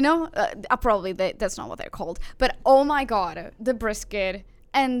 You know, probably that's not what they're called. But oh my god, the brisket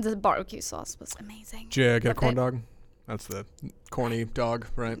and the barbecue sauce was amazing. Did you get a Loved corn it. dog? That's the corny dog,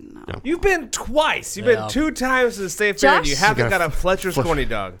 right? You've been twice. You've Yeah. been 2 times to the state fair, and you Josh? haven't You got got a Fletcher's corny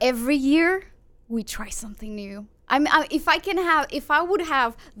dog. Every year we try something new. If I would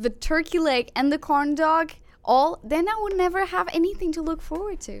have the turkey leg and the corn dog then I would never have anything to look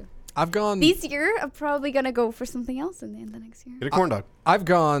forward to. I've gone. This year I'm probably gonna go for something else in the next year. Get a corn dog. I've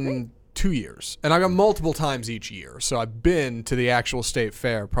gone 2 years, and I've gone multiple times each year. So I've been to the actual state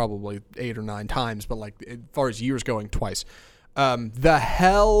fair probably 8 or 9 times, but like as far as years going, twice. The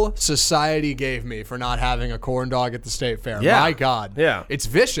hell society gave me for not having a corn dog at the state fair. Yeah. My God. Yeah. It's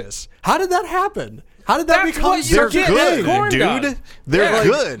vicious. How did that happen? How did that That's become what you They're such get a as good, a corn dude. dog. They're Like,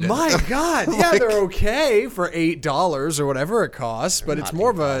 good. My God, yeah, they're okay for $8 or whatever it costs, but it's more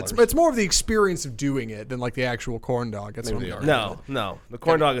of it's more of the experience of doing it than like the actual corn dog. That's what I'm arguing. No. The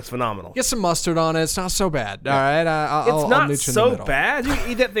corn dog is phenomenal. Get some mustard on it. It's not so bad. All right, It's I'll not meet you in the so middle. bad. You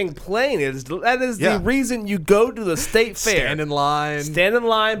can eat that thing plain. That is Yeah. the reason you go to the state fair. Stand in line. Stand in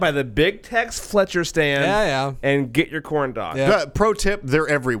line by the Big Tex Fletcher stand. Yeah. And get your corn dog. Yeah. Pro tip: they're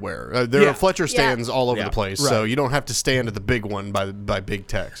everywhere. There Yeah. are Fletcher stands all over Yeah. the place, so Right. you don't have to stand at the big one by Big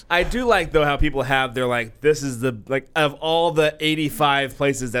Tex. I do like though how people have they're like this is the like of all the 85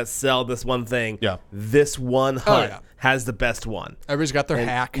 places that sell this one thing. Yeah. This one hut yeah. has the best one. Everybody's got their And,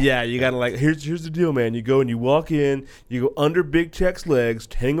 hack. Yeah, you gotta like here's the deal, man. You go and you walk in, you go under Big Tex legs,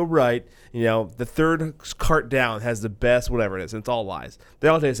 hang a right. You know, the third cart down has the best whatever it is. And it's all lies. They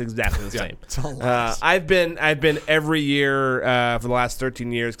all taste exactly the same. it's all lies. I've been every year for the last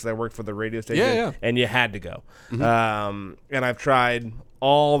 13 years because I worked for the radio station. Yeah. And you had to go. And I've tried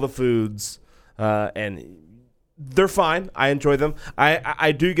all the foods, and they're fine. I enjoy them.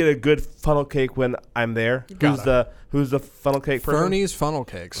 I do get a good funnel cake when I'm there. Who's the funnel cake person? Fernie's funnel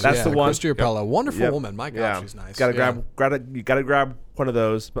cakes. That's the one. Christy Rapella. Wonderful Yep. woman. My God, Yeah. she's nice. Gotta Yeah. you gotta grab one of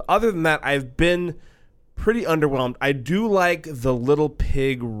those. But other than that, I've been pretty underwhelmed. I do like the Little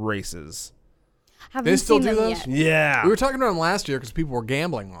Pig races. Haven't They still seen do them those? yet. Yeah. We were talking about them last year because people were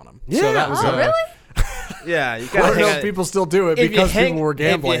gambling on them. Yeah. So that was, Oh, really? Yeah. You I gotta don't know hang if out- people still do it if you because hang- people were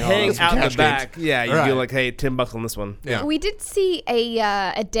gambling If you on hang them. out in the cash games. back, yeah, you Right. go like, hey, $10 on this one. Yeah. We did see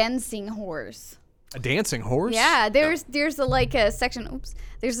a dancing horse. A dancing horse? Yeah, there's a section.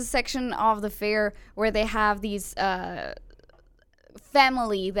 There's a section of the fair where they have these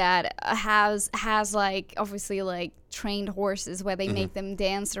family that has like obviously like trained horses where they make them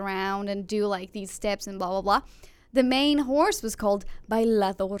dance around and do like these steps and blah blah blah. The main horse was called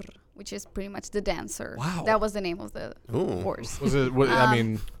bailador, which is pretty much the dancer. Wow. That was the name of the horse. Was it? I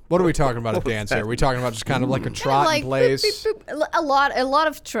mean, what are we talking about? A dance here? Are we talking about just kind of like a trot like in place? boop, boop, boop. A lot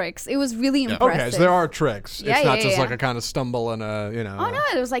of tricks. It was really impressive. Okay, so there are tricks. Yeah, it's not yeah, just yeah. like a kind of stumble and a, you know. Oh no,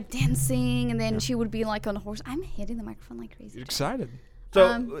 it was like dancing, and then she would be like on a horse. I'm hitting the microphone like crazy. Excited.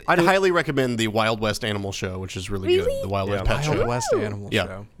 So I'd highly recommend the Wild West Animal Show, which is really Really? good. The Wild West Pet Wild Show. West Animal Yeah,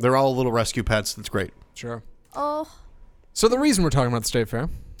 Show. they're all little rescue pets. That's great. Sure. Oh, So the reason we're talking about the State Fair.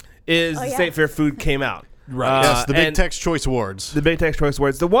 is Oh, the yeah. State Fair food came out. Right. Yes, the Big and Tex Choice Awards. The Big Tex Choice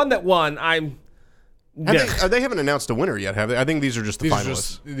Awards. The one that won, They haven't announced a winner yet, have they? I think these are just the These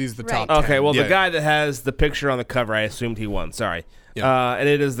finalists. are the Right. top. Okay, 10. well, Yeah. the guy that has the picture on the cover, I assumed he won. Sorry. Yeah. And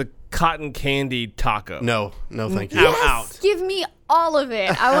it is the cotton candy taco. No, thank you. Ow, yes! out. Give me all of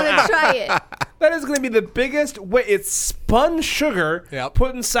it. I want to try it. That is going to be the biggest. It's spun sugar Yep.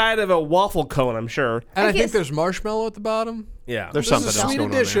 put inside of a waffle cone, I'm sure. And I think guess- there's marshmallow at the bottom. Yeah. There's This something is a else sweet going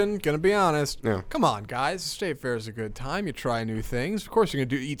on there. addition. Gonna be honest. Yeah. Come on, guys. State Fair is a good time. You try new things. Of course, you're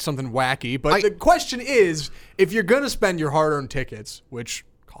gonna eat something wacky. But the question is, if you're gonna spend your hard-earned tickets, which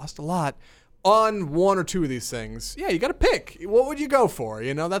cost a lot, on one or two of these things, yeah, you got to pick. What would you go for?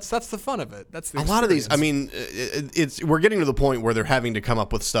 You know, that's the fun of it. That's the A lot of these, I experience. mean, we're getting to the point where they're having to come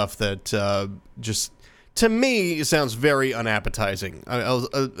up with stuff that just, to me, sounds very unappetizing.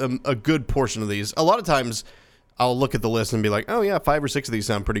 A good portion of these. A lot of times, I'll look at the list and be like, oh yeah, 5 or 6 of these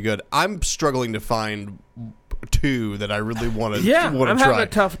sound pretty good. I'm struggling to find 2 that I really want to Yeah, try. I'm having a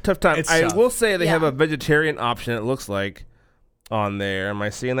tough time. It's I tough. will say they have Yeah. a vegetarian option, it looks like, on there. Am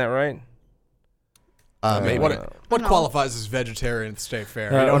I seeing that right? Maybe. What No. qualifies as vegetarian at the State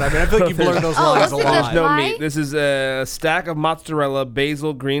Fair? You know what I mean? I feel like you've learned those Oh, lines a was it lot. the No Why? meat. This is a stack of mozzarella,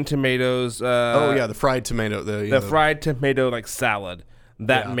 basil, green tomatoes. Oh yeah, the fried tomato. The fried tomato like salad.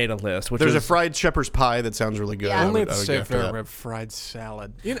 That Yeah. made a list. Which There's a is, fried shepherd's pie that sounds really good. Yeah. I Only would- at the I would go State after Fair that. we have fried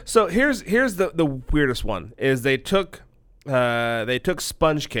salad. You know, So here's the weirdest one is they took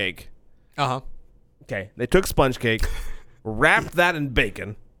sponge cake. Okay, they took sponge cake, wrapped that in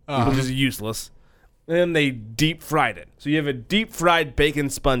bacon, which is useless, and then they deep fried it. So you have a deep fried bacon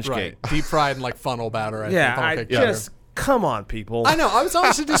sponge right? cake. Deep fried in like funnel batter. Yeah, funnel I cake batter. just come on, people. I know. I was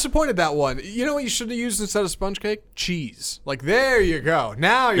honestly disappointed that one. You know what you should have used instead of sponge cake? Cheese. Like there you go.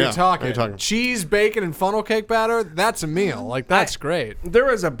 Now you're Yeah, talking. you're talking. Cheese, bacon, and funnel cake batter. That's a meal. Like that's great. There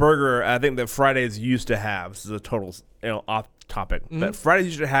was a burger I think that Fridays used to have. This is a total off topic. But Fridays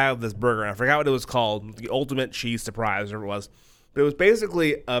used to have this burger. And I forgot what it was called. The Ultimate Cheese Surprise, whatever it was. But it was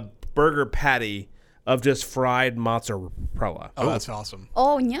basically a burger patty of just fried mozzarella. Oh, that's awesome.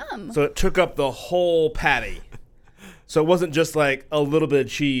 Oh, yum. So it took up the whole patty. So it wasn't just like a little bit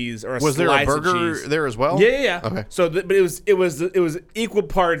of cheese or a Was there a slice of burger cheese. there as well? Yeah. Okay. So, but it was equal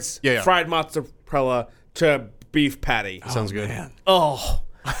parts Yeah. fried mozzarella to beef patty. Sounds good. Oh,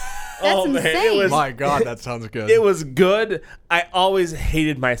 oh man, it insane. was My God, that sounds good. it was good. I always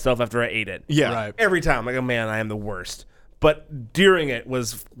hated myself after I ate it. Yeah. Right. Every time, like, oh man, I am the worst. But during it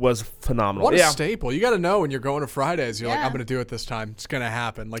was phenomenal. What a yeah. staple. You got to know when you're going to Fridays, you're like, Yeah. I'm going to do it this time. It's going to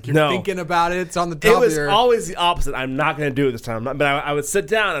happen. Like you're No. thinking about it. It's on the It top was of your... always the opposite. I'm not going to do it this time. But I would sit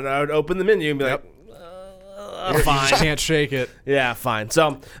down and I would open the menu and be like, you fine. just can't shake it. Yeah, fine.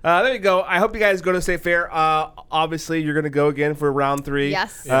 So there you go. I hope you guys go to State Fair. Obviously, you're going to go again for round 3.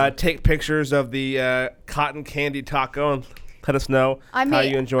 Yes. Take pictures of the cotton candy taco and let us know how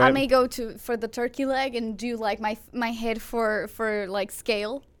you enjoy I it. may go for the turkey leg and do like my head for like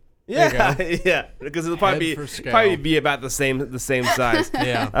scale. Yeah, yeah. Because it'll probably Head for scale. be about the same size.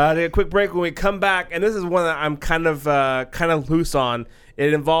 Yeah. Take a quick break. When we come back, and this is one that I'm kind of loose on.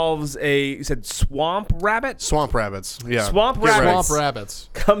 It involves you said swamp rabbit. Swamp rabbits. Yeah. Swamp Get ready. rabbits. Swamp rabbits.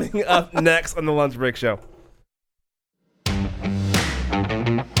 Coming up next on the Lunch Break Show.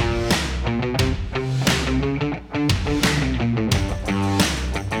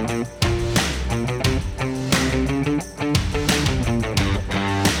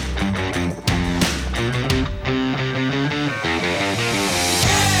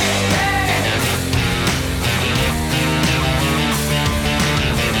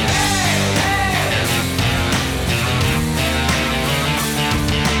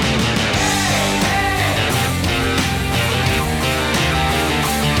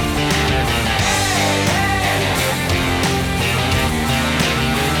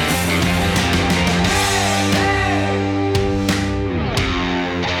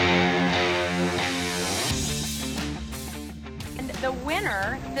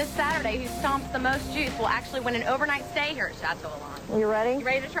 winner this Saturday who stomps the most juice will actually win an overnight stay here at Chateau Alon. You ready? You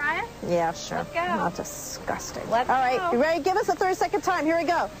ready to try it? Yeah, sure. Let's go. Not disgusting. Let's All right, go. you ready? Give us a 30-second time. Here we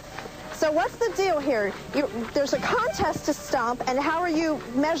go. So what's the deal here? There's a contest to stomp, and how are you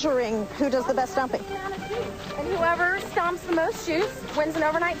measuring who does the best stomping? And whoever stomps the most juice wins an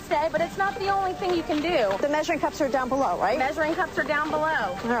overnight stay, but it's not the only thing you can do. The measuring cups are down below, right? Measuring cups are down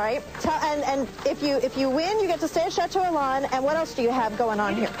below. All right. And if you win, you get to stay at Chateau Alon. And what else do you have going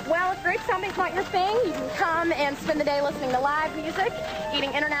on here? Well, if group stomping's not your thing, you can come and spend the day listening to live music,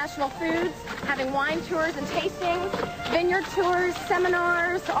 eating international foods, having wine tours and tastings, vineyard tours,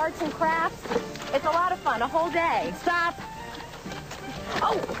 seminars, arts and crafts. It's a lot of fun, a whole day. Stop.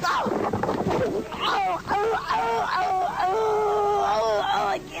 Oh, oh, oh, oh, oh, oh, oh,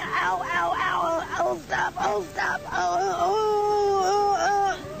 I can't, ow, ow, ow, oh, stop, oh, stop, oh, oh,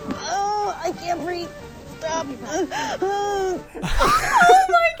 oh, oh, oh, I can't breathe, stop. Oh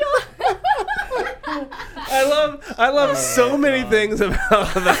my god. I love so many things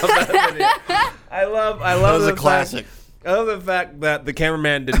about that video. I love That was a the classic. I love the fact that the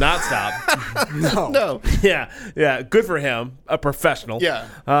cameraman did not stop. No. Yeah, good for him, a professional. Yeah.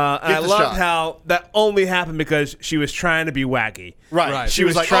 And I the loved shot. how that only happened because she was trying to be wacky. Right. She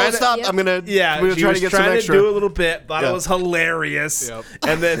was like, trying oh, to- stop. Yep. I'm going Yeah, to she try was to get some trying to extra. do a little bit, thought Yeah. it was hilarious, Yep.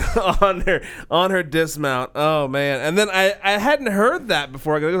 and then on her dismount, oh man! And then I hadn't heard that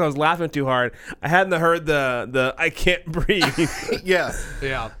before because I was laughing too hard. I hadn't heard the I can't breathe. Yeah.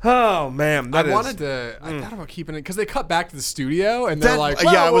 Yeah. Oh man, I thought about keeping it because they cut back to the studio and they're That- like,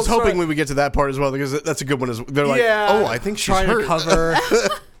 yeah, well, I was we'll hoping try- we would get to that part as well because that's a good one. They're like, Yeah. oh, I think she's trying hurt. to cover.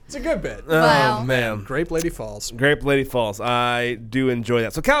 It's a good bit. Wow. Oh man, Grape Lady Falls. Grape Lady Falls. I do enjoy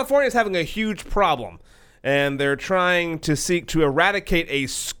that. So California is having a huge problem, and they're trying to seek to eradicate a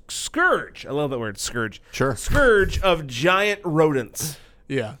scourge. I love that word, scourge. Sure. Scourge of giant rodents.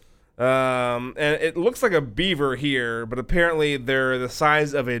 Yeah. And it looks like a beaver here, but apparently they're the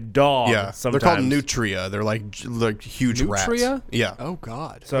size of a dog. Yeah, sometimes. they're called nutria. They're like huge Nutria? rats. Yeah. Oh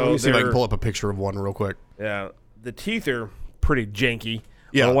God. So Let me see if I can they're- pull up a picture of one real quick. yeah, the teeth are pretty janky.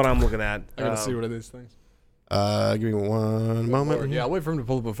 Yeah. on what I'm looking at. I gotta see what it is. Things. Give me one moment. Yeah, I'll wait for him to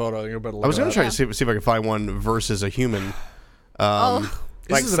pull up a photo. You better look I was it going up. to try to see if I could find one versus a human.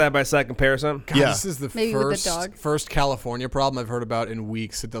 like side by side comparison. God, Yeah. This is the Maybe with the dog. first California problem I've heard about in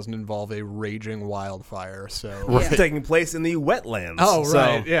weeks. It doesn't involve a raging wildfire. So. Yeah. Taking place in the wetlands. Oh So-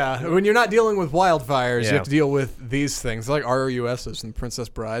 right, yeah. When you're not dealing with wildfires, Yeah. you have to deal with these things like ROUSs and Princess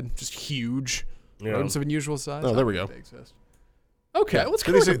Bride, just huge Yeah. rodents of unusual size. Oh, there we go. They exist. Okay, let's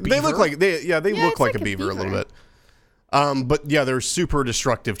go. They look like they Yeah, look it's like like a a beaver a little beaver. bit. But yeah, they're super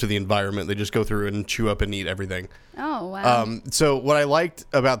destructive to the environment. They just go through and chew up and eat everything. Oh wow. So what I liked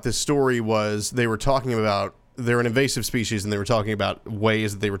about this story was they were talking about they're an invasive species, and they were talking about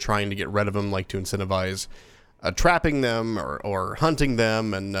ways that they were trying to get rid of them, like to incentivize trapping them or hunting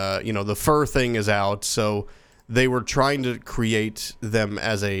them, and the fur thing is out, so they were trying to create them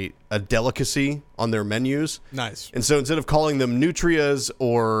as a delicacy on their menus. Nice. And so instead of calling them nutrias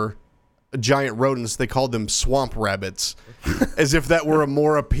or giant rodents, they called them swamp rabbits, as if that were a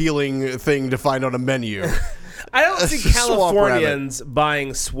more appealing thing to find on a menu. I don't see Swamp Californians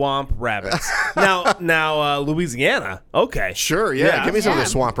buying swamp rabbits. now, Louisiana, okay. Sure, yeah. Give me some of Yeah. the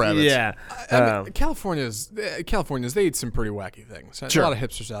swamp rabbits. Yeah. I mean, Californians, they eat some pretty wacky things. There's Sure. a lot of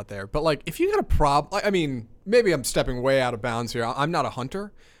hipsters out there. But, like, if you got a problem, I mean, maybe I'm stepping way out of bounds here. I'm not a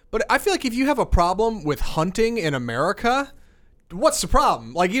hunter. But I feel like if you have a problem with hunting in America, what's the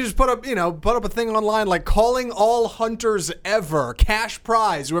problem? Like, you just put up a thing online, like, calling all hunters ever, cash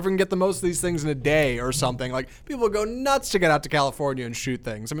prize, whoever can get the most of these things in a day or something. Like, people go nuts to get out to California and shoot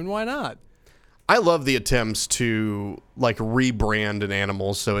things. I mean, why not? I love the attempts to like rebrand an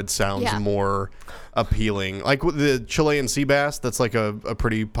animal so it sounds Yeah. more appealing. Like with the Chilean sea bass, that's like a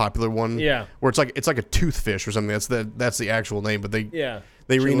pretty popular one. Yeah. Where it's like a toothfish or something. That's the actual name, but they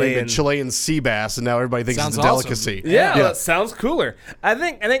renamed it Chilean. Chilean sea bass, and now everybody thinks Sounds it's a awesome. delicacy. Yeah, that sounds cooler. I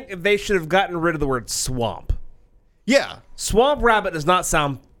think they should have gotten rid of the word swamp. Yeah. Swamp rabbit does not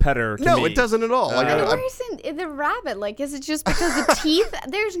sound better to me. No, it doesn't at all. Like But I, where's the rabbit? Like, is it just because the teeth?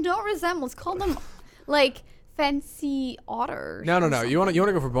 There's no resemblance. Call them like fancy otters. No. or You want something.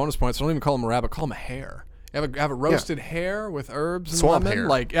 to go for bonus points? Don't even call them a rabbit. Call them a hare. Have a roasted hare with herbs and Swamp lemon. hare.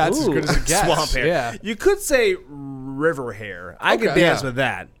 Like, yeah, that's as good as it gets. Swamp hare. Yeah. You could say river hare. I could Okay. dance Yeah. with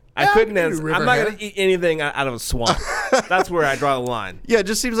that. I Yeah, couldn't I could dance. do I'm river not hare. going to eat anything out of a swamp. That's where I draw the line. Yeah, it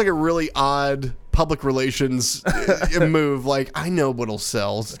just seems like a really odd public relations move. Like, I know what'll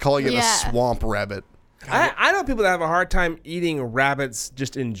sell. It's calling it Yeah. a swamp rabbit. I know people that have a hard time eating rabbits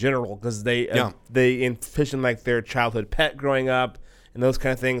just in general because they envision like their childhood pet growing up, and those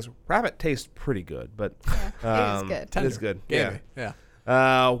kind of things, rabbit tastes pretty good. But it is good. It is good. Yeah.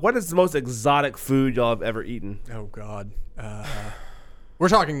 Yeah. What is the most exotic food y'all have ever eaten? Oh God. We're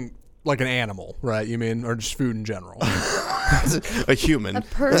talking like an animal, right? You mean, or just food in general? A human. A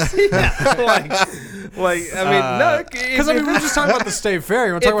person? like I mean, no, Because we were just talking about the State Fair.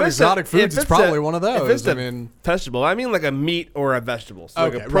 You want to talk about exotic foods? It's probably one of those. If it's I mean, vegetable, I mean like a meat or a vegetable. So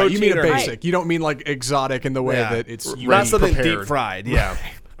okay, like a right. protein You mean a or basic. You don't mean like exotic in the way Yeah. that it's not something prepared. deep fried. Yeah.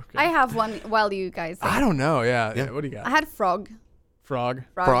 I have one while you guys think. I don't know. Yeah. What do you got? I had frog. Frog.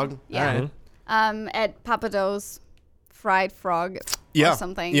 Frog? Yeah. At Papados, fried frog Yeah. or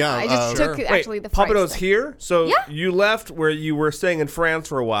something. Yeah, I just sure. took actually Wait, the fried Papados stuff. here? So Yeah. you left where you were staying in France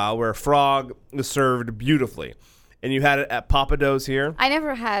for a while, where frog was served beautifully, and you had it at Papados here. I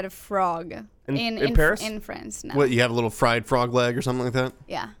never had a frog In Paris? In France. No. What, you have a little fried frog leg or something like that?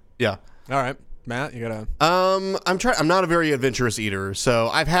 Yeah. Yeah. All right, Matt, you gotta. I'm not a very adventurous eater, so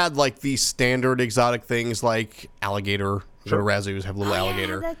I've had like the standard exotic things like alligator. Go to Razzoos, have a little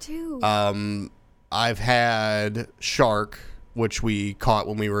alligator. Yeah, that too. I've had shark, which we caught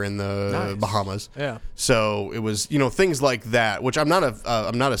when we were in the Nice. Bahamas. Yeah. So it was, things like that, which I'm not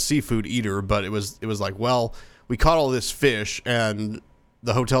a seafood eater, but it was like, well, we caught all this fish and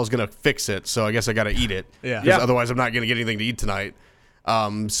the hotel's gonna fix it, so I guess I gotta eat it. Yeah. 'Cause Yeah. Otherwise, I'm not gonna get anything to eat tonight.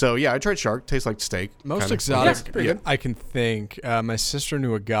 So yeah, I tried shark. Tastes like steak. Most kinda. exotic Yeah. I can think. My sister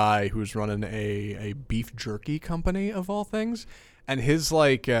knew a guy who was running a beef jerky company of all things, and his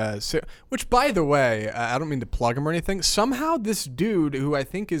which by the way, I don't mean to plug him or anything. Somehow this dude who I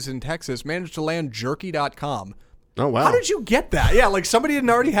think is in Texas managed to land jerky.com. Oh wow. How did you get that? Yeah, like somebody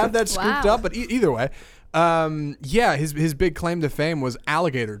didn't already have that scooped Wow. up. But either way, his big claim to fame was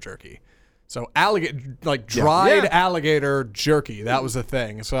alligator jerky. So alligator, like dried Yeah. alligator jerky, that was a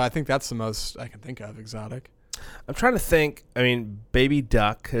thing. So I think that's the most I can think of exotic. I'm trying to think. I mean, baby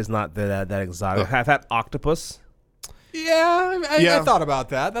duck is not that exotic. I've had octopus. Yeah, I Yeah. thought about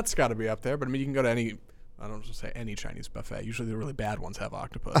that. That's got to be up there. But I mean, you can go to any. I don't just say any Chinese buffet. Usually, the really bad ones have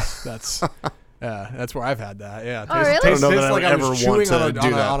octose. That's where I've had that. Yeah, Oh, really? I don't know that tastes I like would I ever was want chewing to on do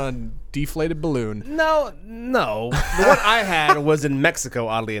that. on a deflated balloon. No. The one I had was in Mexico,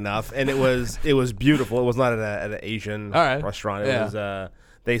 oddly enough, and it was beautiful. It was not at an Asian All right. restaurant. It Yeah. was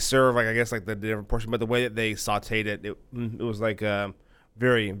they serve like I guess like the different portion, but the way that they sautéed it was like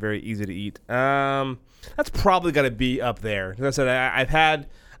very very easy to eat. That's probably got to be up there. As I said, I've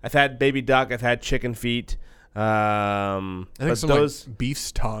had baby duck. I've had chicken feet. I think But some those like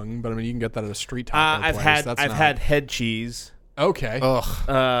beef's tongue, but I mean, you can get that at a street taco I've place. had That's I've not- had head cheese. Okay. Ugh.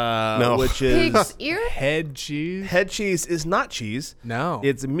 No. Which is Pig's ear? Head cheese? head cheese is not cheese. No.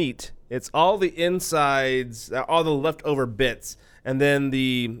 It's meat. It's all the insides, all the leftover bits, and then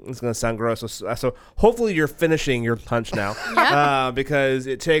it's going to sound gross. So hopefully you're finishing your lunch now, because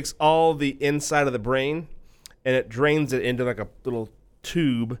it takes all the inside of the brain, and it drains it into like a little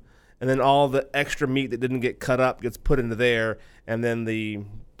tube, and then all the extra meat that didn't get cut up gets put into there, and then the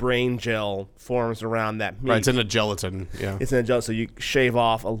brain gel forms around that meat. Right, it's in a gelatin. Yeah. It's in a gel, so you shave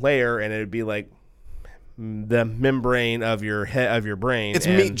off a layer, and it would be like the membrane of your brain. It's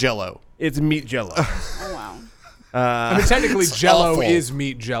and meat jello. It's meat jello. Oh, wow. I mean, technically, Jello awful. is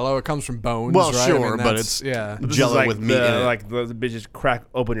meat Jello. It comes from bones, Well, right? sure, I mean, but that's- it's yeah. This is jello like with meat in it. Like the bitches crack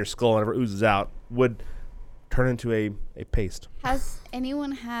open your skull and whatever oozes out would turn into a paste. Has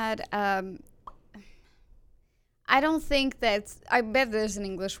anyone had I don't think that's I bet there's an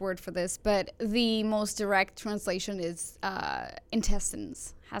English word for this, but the most direct translation is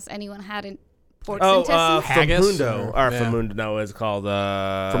intestines. Has anyone had pork's intestines? Haggis Famundo. or- Or yeah. Famundo, no, it's called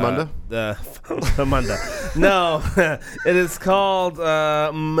Famunda? The Famunda. No, it is called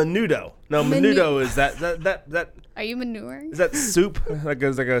menudo. No, menudo is that Are you manuring? is that soup? Like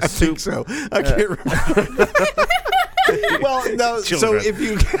a soup. So I can't remember. Well, no. So Children.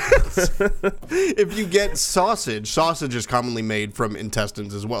 if you get sausage is commonly made from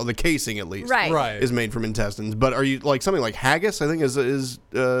intestines as well. The casing, at least, Right. Right. is made from intestines. But are you like something like haggis? I think is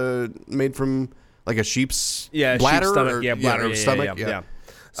made from like a sheep's Yeah, bladder sheep's stomach. or, Yeah, bladder. or Yeah, stomach. yeah.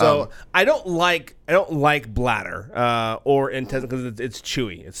 So I don't like bladder or intestine because it's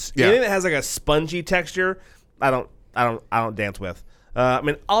chewy. It's anything that has like a spongy texture. I don't dance with. I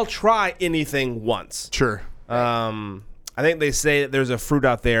mean, I'll try anything once. Sure. I think they say that there's a fruit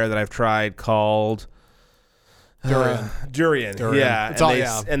out there that I've tried called durian. Yeah, It's and all- they,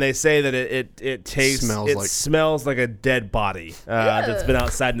 yeah. and they say that it tastes smells like a dead body that's been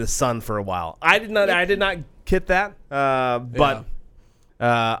outside in the sun for a while. I did not get that, but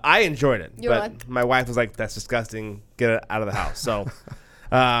I enjoyed it. You're but like- my wife was like, "That's disgusting. Get it out of the house." So,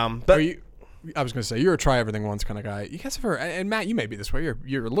 but I was going to say, you're a try everything once kind of guy. You guys ever, and Matt, you may be this way.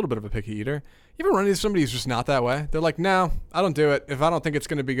 You're a little bit of a picky eater. You ever run into somebody who's just not that way? They're like, no, I don't do it. If I don't think it's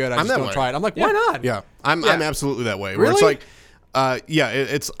going to be good, I just don't try it. I'm like, why not? Yeah, I'm absolutely that way. Where Really? it's like,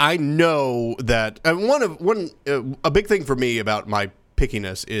 it's I know that a big thing for me about my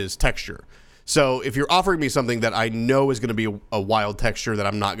pickiness is texture. So if you're offering me something that I know is going to be a wild texture that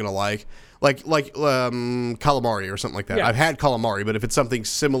I'm not going to like calamari or something like that. Yeah. I've had calamari, but if it's something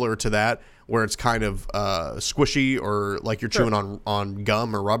similar to that, where it's kind of squishy or like you're chewing on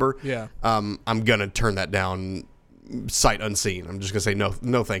gum or rubber, I'm gonna turn that down sight unseen. I'm just gonna say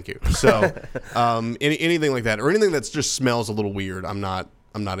no, thank you. So anything like that or anything that just smells a little weird, I'm not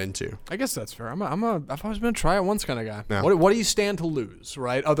into. I guess that's fair. I've always been a try it once kind of guy. Yeah. What do you stand to lose,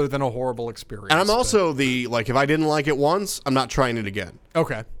 right? Other than a horrible experience. And I'm also if I didn't like it once, I'm not trying it again.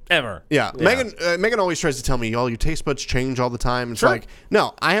 Okay. Ever. Yeah. Megan always tries to tell me, your taste buds change all the time. It's like,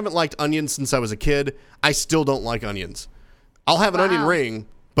 no, I haven't liked onions since I was a kid. I still don't like onions. I'll have an onion ring,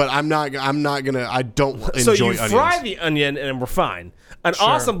 but I don't enjoy onions. So you fry the onion and we're fine. An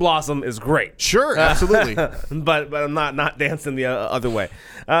awesome blossom is great. Sure, absolutely. but I'm not dancing the other way.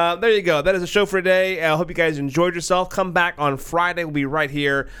 There you go. That is the show for today. I hope you guys enjoyed yourself. Come back on Friday. We'll be right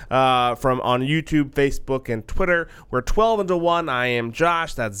here on YouTube, Facebook, and Twitter. We're 12 until 1. I am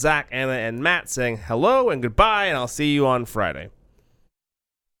Josh. That's Zach, Anna, and Matt saying hello and goodbye, and I'll see you on Friday.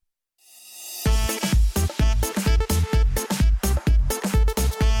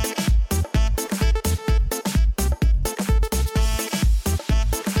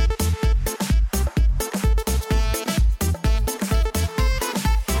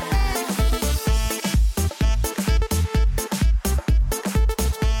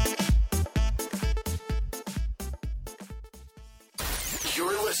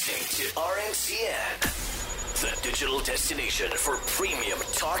 You're listening to RNCN, the digital destination for premium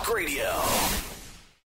talk radio.